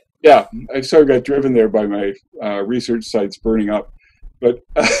Area. Yeah, I sort of got driven there by my research sites burning up, but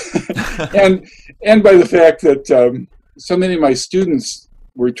and by the fact that so many of my students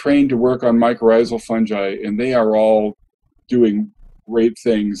were trained to work on mycorrhizal fungi, and they are all doing great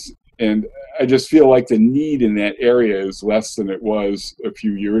things. And I just feel like the need in that area is less than it was a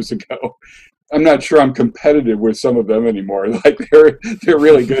few years ago. I'm not sure I'm competitive with some of them anymore. Like they're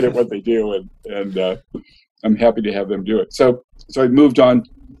really good at what they do, and I'm happy to have them do it. So I moved on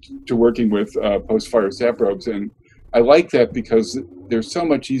to working with post-fire saprobes, and I like that because they're so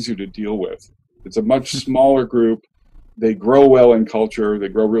much easier to deal with. It's a much smaller group. They grow well in culture. They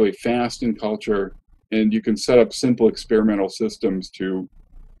grow really fast in culture, and you can set up simple experimental systems to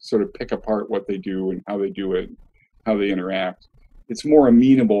sort of pick apart what they do and how they do it, how they interact. It's more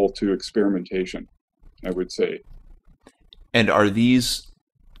amenable to experimentation, I would say. And are these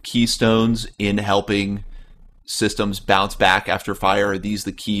keystones in helping systems bounce back after fire? Are these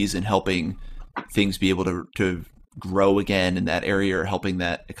the keys in helping things be able to grow again in that area, or helping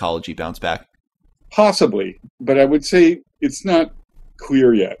that ecology bounce back? Possibly, but I would say it's not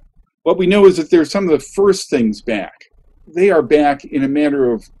clear yet. What we know is that they're some of the first things back. They are back in a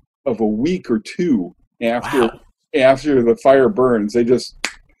matter of a week or two after the fire burns. They just,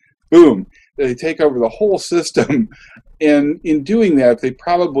 boom, they take over the whole system. And in doing that, they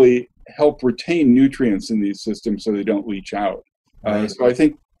probably help retain nutrients in these systems so they don't leach out. So I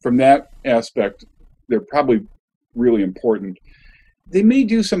think from that aspect, they're probably really important. They may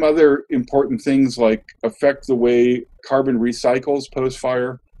do some other important things like affect the way carbon recycles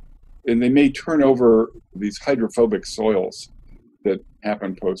post-fire, and they may turn over these hydrophobic soils that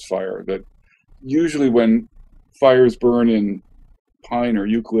happen post-fire. That usually when fires burn in pine or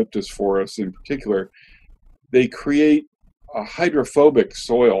eucalyptus forests in particular, they create a hydrophobic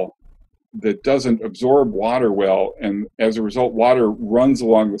soil that doesn't absorb water well, and as a result, water runs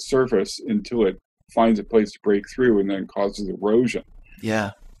along the surface until it finds a place to break through and then causes erosion.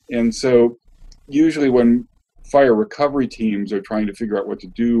 Yeah. And so usually when fire recovery teams are trying to figure out what to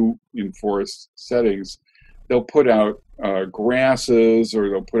do in forest settings, they'll put out grasses, or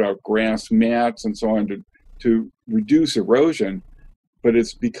they'll put out grass mats and so on to reduce erosion, but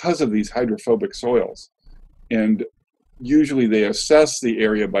it's because of these hydrophobic soils. And usually they assess the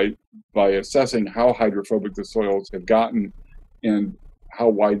area by assessing how hydrophobic the soils have gotten and how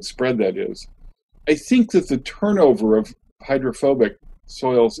widespread that is. I think that the turnover of hydrophobic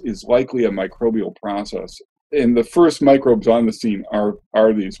soils is likely a microbial process. And the first microbes on the scene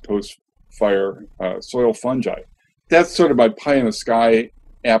are these post-fire soil fungi. That's sort of my pie in the sky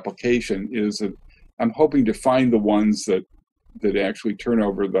application, is that I'm hoping to find the ones that actually turn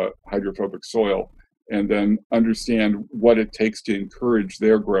over the hydrophobic soil and then understand what it takes to encourage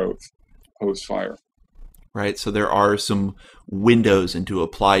their growth post-fire. Right. So there are some windows into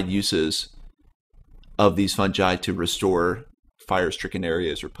applied uses of these fungi to restore fire-stricken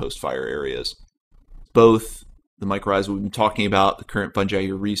areas or post-fire areas. Both the mycorrhizal we've been talking about, the current fungi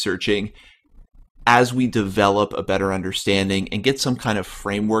you're researching, as we develop a better understanding and get some kind of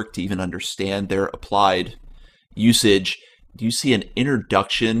framework to even understand their applied usage, do you see an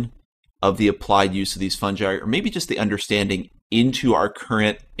introduction of the applied use of these fungi, or maybe just the understanding into our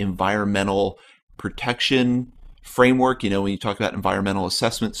current environmental protection framework? You know, when you talk about environmental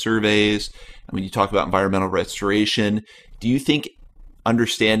assessment surveys, and when you talk about environmental restoration, do you think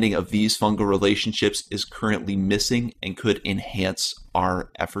understanding of these fungal relationships is currently missing and could enhance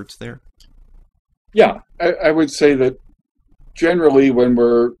our efforts there? Yeah, I would say that generally, when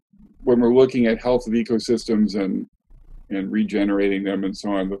we're looking at health of ecosystems and regenerating them and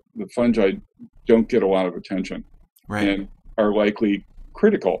so on, the fungi don't get a lot of attention, Right. and are likely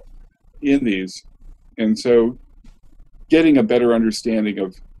critical in these. And so getting a better understanding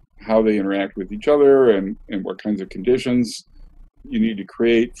of how they interact with each other and what kinds of conditions you need to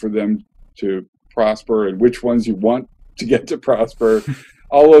create for them to prosper and which ones you want to get to prosper,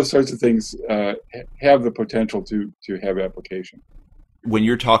 all those sorts of things have the potential to have application. When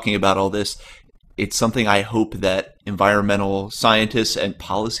you're talking about all this, it's something I hope that environmental scientists and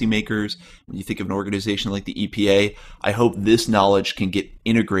policymakers, when you think of an organization like the EPA, I hope this knowledge can get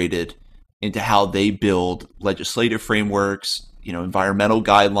integrated into how they build legislative frameworks, environmental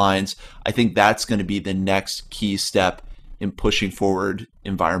guidelines. I think that's going to be the next key step in pushing forward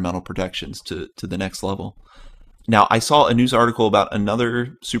environmental protections to the next level. Now, I saw a news article about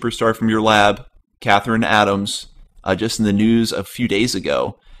another superstar from your lab, Catherine Adams, just in the news a few days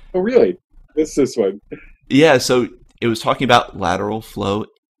ago. Oh, really? It's this one. Yeah, so it was talking about lateral flow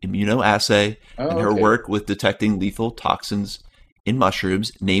immunoassay and her work with detecting lethal toxins in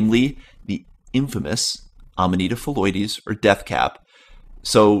mushrooms, namely the infamous Amanita phalloides, or death cap.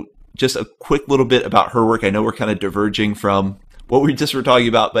 So just a quick little bit about her work. I know we're kind of diverging from what we just were talking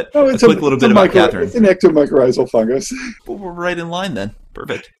about, but a quick little bit about Catherine. It's an ectomycorrhizal fungus. Well, we're right in line then.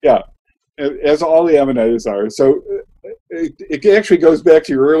 Perfect. Yeah, as all the Amanitas are. So it actually goes back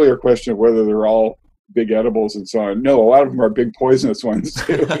to your earlier question of whether they're all big edibles and so on. No, a lot of them are big poisonous ones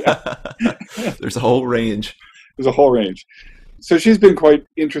too. There's a whole range. There's a whole range. So she's been quite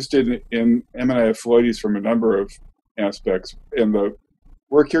interested in Amanita phalloides from a number of aspects. And the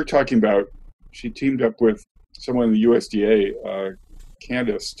work you're talking about, she teamed up with someone in the USDA,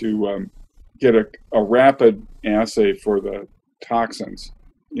 Candace, to get a rapid assay for the toxins.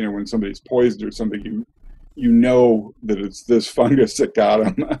 When somebody's poisoned or something, you know that it's this fungus that got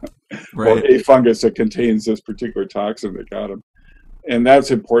them, right, or a fungus that contains this particular toxin that got them. And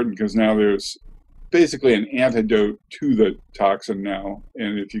that's important because now there's basically an antidote to the toxin now.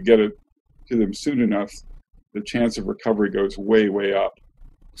 And if you get it to them soon enough, the chance of recovery goes way, way up.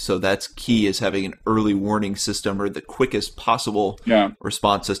 So that's key, is having an early warning system, or the quickest possible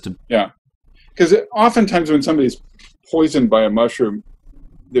response system. Yeah. Because oftentimes when somebody's poisoned by a mushroom,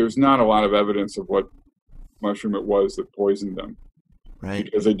 there's not a lot of evidence of what mushroom it was that poisoned them. Right.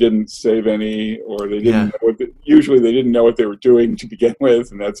 Because they didn't save any, or they didn't know usually they didn't know what they were doing to begin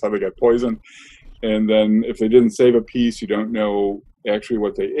with, and that's how they got poisoned. And then if they didn't save a piece, you don't know actually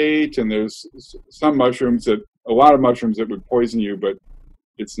what they ate. And there's a lot of mushrooms that would poison you, but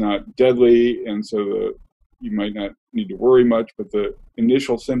it's not deadly, and so you might not need to worry much, but the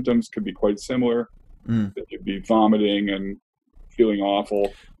initial symptoms could be quite similar. That you'd be vomiting and feeling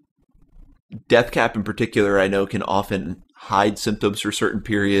awful. Death cap in particular, I know, can often hide symptoms for certain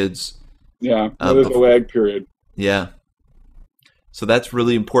periods. Yeah, there's a lag period. Yeah. So that's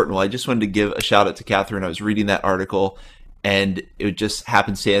really important. Well, I just wanted to give a shout out to Catherine. I was reading that article, and it just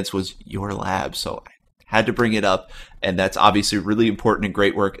happenstance was your lab, so I had to bring it up. And that's obviously really important and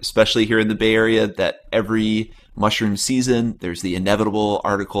great work, especially here in the Bay Area, that every mushroom season, there's the inevitable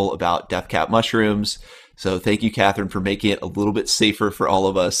article about death cap mushrooms. So thank you, Catherine, for making it a little bit safer for all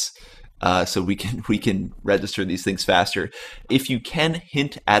of us, so we can register these things faster. If you can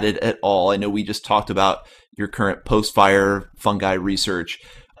hint at it at all, I know we just talked about your current post-fire fungi research.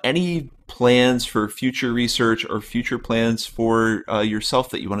 Any plans for future research or future plans for yourself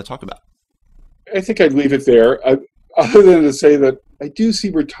that you want to talk about? I think I'd leave it there, other than to say that I do see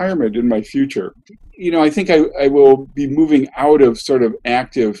retirement in my future. I think I will be moving out of sort of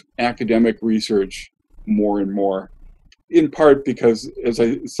active academic research more and more, in part because, as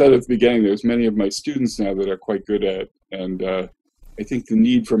I said at the beginning, there's many of my students now that are quite good at it. And I think the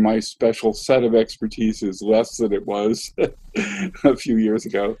need for my special set of expertise is less than it was a few years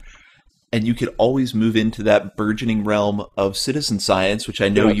ago. And you could always move into that burgeoning realm of citizen science, which I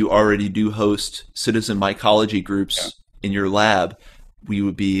know you already do host citizen mycology groups in your lab. We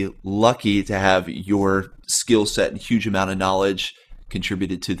would be lucky to have your skill set and huge amount of knowledge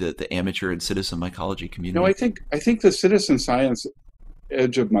contributed to the amateur and citizen mycology community. No, I think the citizen science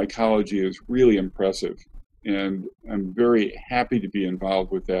edge of mycology is really impressive, and I'm very happy to be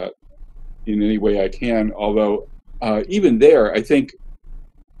involved with that in any way I can. Although even there, I think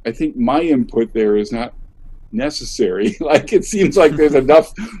my input there is not necessary. Like, it seems like there's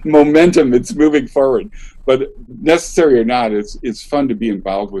enough momentum, it's moving forward. But necessary or not, it's fun to be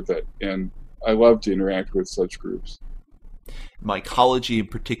involved with it, and I love to interact with such groups. Mycology in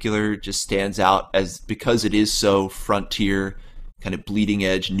particular just stands out because it is so frontier, kind of bleeding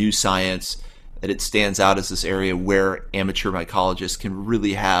edge, new science. that it stands out as this area where amateur mycologists can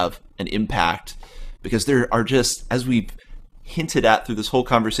really have an impact, because there are just, as we've hinted at through this whole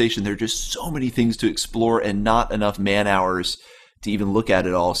conversation, there are just so many things to explore and not enough man hours to even look at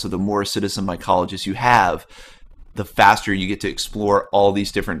it all. So the more citizen mycologists you have, the faster you get to explore all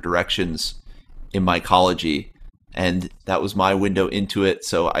these different directions in mycology. And that was my window into it.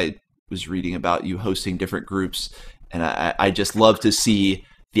 So I was reading about you hosting different groups, and I just love to see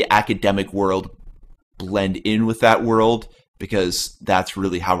the academic world blend in with that world, because that's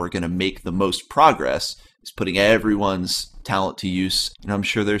really how we're going to make the most progress, is putting everyone's talent to use. And I'm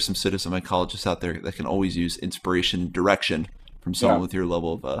sure there's some citizen mycologists out there that can always use inspiration and direction from someone with your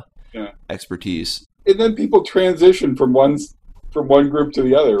level of expertise. And then people transition from one group to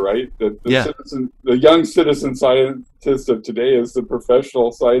the other, right? The young citizen scientist of today is the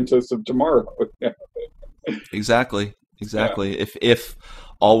professional scientist of tomorrow. Exactly. Yeah. If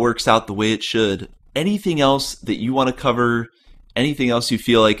all works out the way it should. Anything else that you want to cover? Anything else you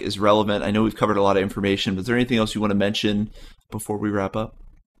feel like is relevant? I know we've covered a lot of information, but is there anything else you want to mention before we wrap up?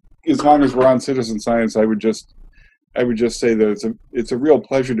 As long as we're on citizen science, I would just say that it's a real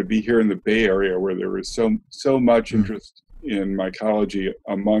pleasure to be here in the Bay Area, where there is so much interest in mycology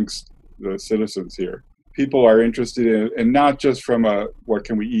amongst the citizens here. People are interested in it, and not just from a what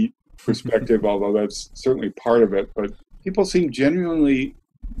can we eat perspective, although that's certainly part of it, but people they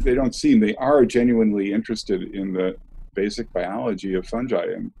are genuinely interested in the basic biology of fungi,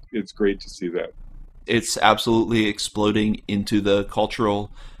 and it's great to see that. It's absolutely exploding into the cultural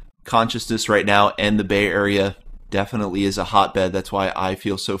consciousness right now, and the Bay Area definitely is a hotbed. That's why I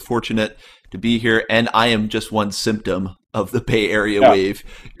feel so fortunate to be here, and I am just one symptom of the Bay Area wave.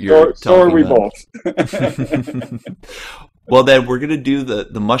 So are we both. Well, then we're going to do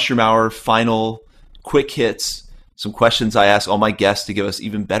the Mushroom Hour final quick hits, some questions I ask all my guests to give us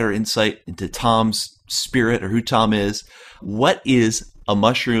even better insight into Tom's spirit, or who Tom is. What is a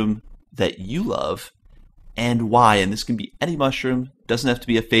mushroom that you love, and why? And this can be any mushroom, doesn't have to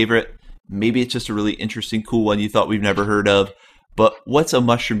be a favorite. Maybe it's just a really interesting, cool one you thought we've never heard of. But what's a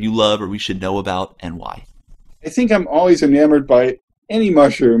mushroom you love or we should know about, and why? I think I'm always enamored by any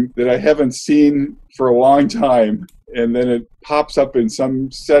mushroom that I haven't seen for a long time, and then it pops up in some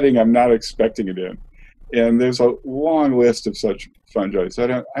setting I'm not expecting it in. And there's a long list of such fungi. So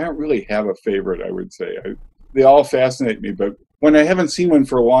I don't really have a favorite, I would say. They all fascinate me, but when I haven't seen one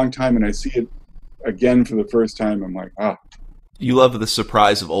for a long time and I see it again for the first time, I'm like, ah. You love the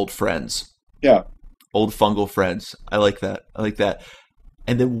surprise of old friends. Yeah. Old fungal friends. I like that.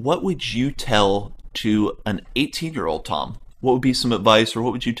 And then what would you tell to an 18-year-old Tom? What would be some advice, or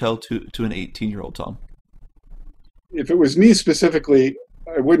what would you tell to an 18-year-old Tom? If it was me specifically,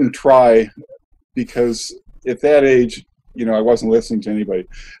 I wouldn't try, because at that age, I wasn't listening to anybody.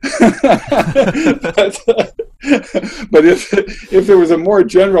 But if there was a more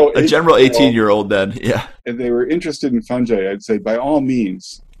general 18-year-old, then and they were interested in fungi, I'd say by all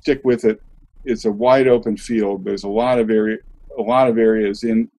means stick with it. It's a wide open field. There's a lot of areas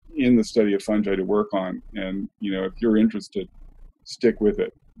in the study of fungi to work on, and if you're interested, stick with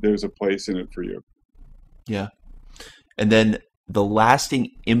it. There's a place in it for you. Yeah. And then the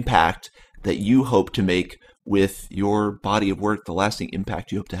lasting impact that you hope to make with your body of work, the lasting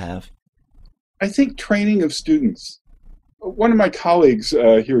impact you hope to have? I think training of students. One of my colleagues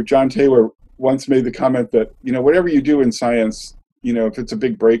here, John Taylor, once made the comment that, whatever you do in science, if it's a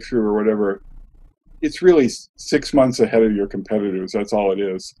big breakthrough or whatever, it's really 6 months ahead of your competitors. That's all it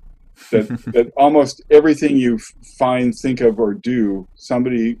is. That almost everything you find, think of, or do,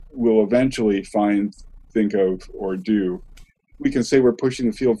 somebody will eventually find, think of, or do. We can say we're pushing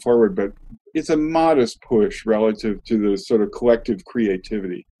the field forward, but it's a modest push relative to the sort of collective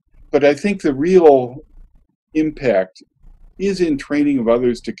creativity. But I think the real impact is in training of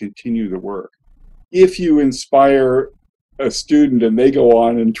others to continue the work. If you inspire a student and they go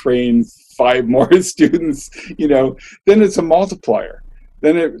on and train 5 more students, then it's a multiplier.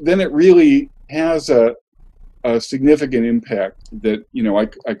 Then it really has a significant impact that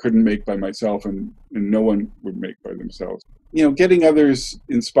I couldn't make by myself, and no one would make by themselves. Getting others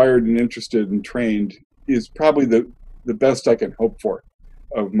inspired and interested and trained is probably the best I can hope for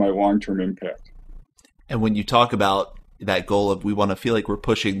of my long-term impact. And when you talk about that goal of we want to feel like we're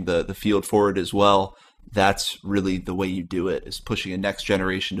pushing the field forward as well, that's really the way you do it, is pushing a next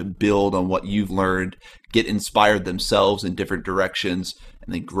generation to build on what you've learned, get inspired themselves in different directions,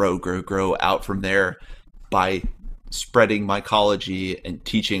 and then grow out from there by spreading mycology and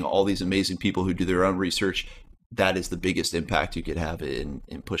teaching all these amazing people who do their own research. That is the biggest impact you could have in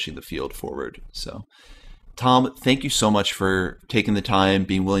pushing the field forward. So Tom, thank you so much for taking the time,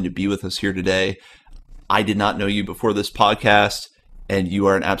 being willing to be with us here today. I did not know you before this podcast, and you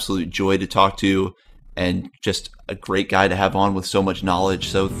are an absolute joy to talk to and just a great guy to have on with so much knowledge.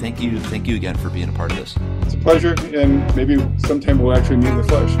 So thank you again for being a part of this. It's a pleasure, and maybe sometime we'll actually meet in the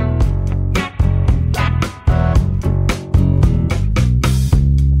flesh.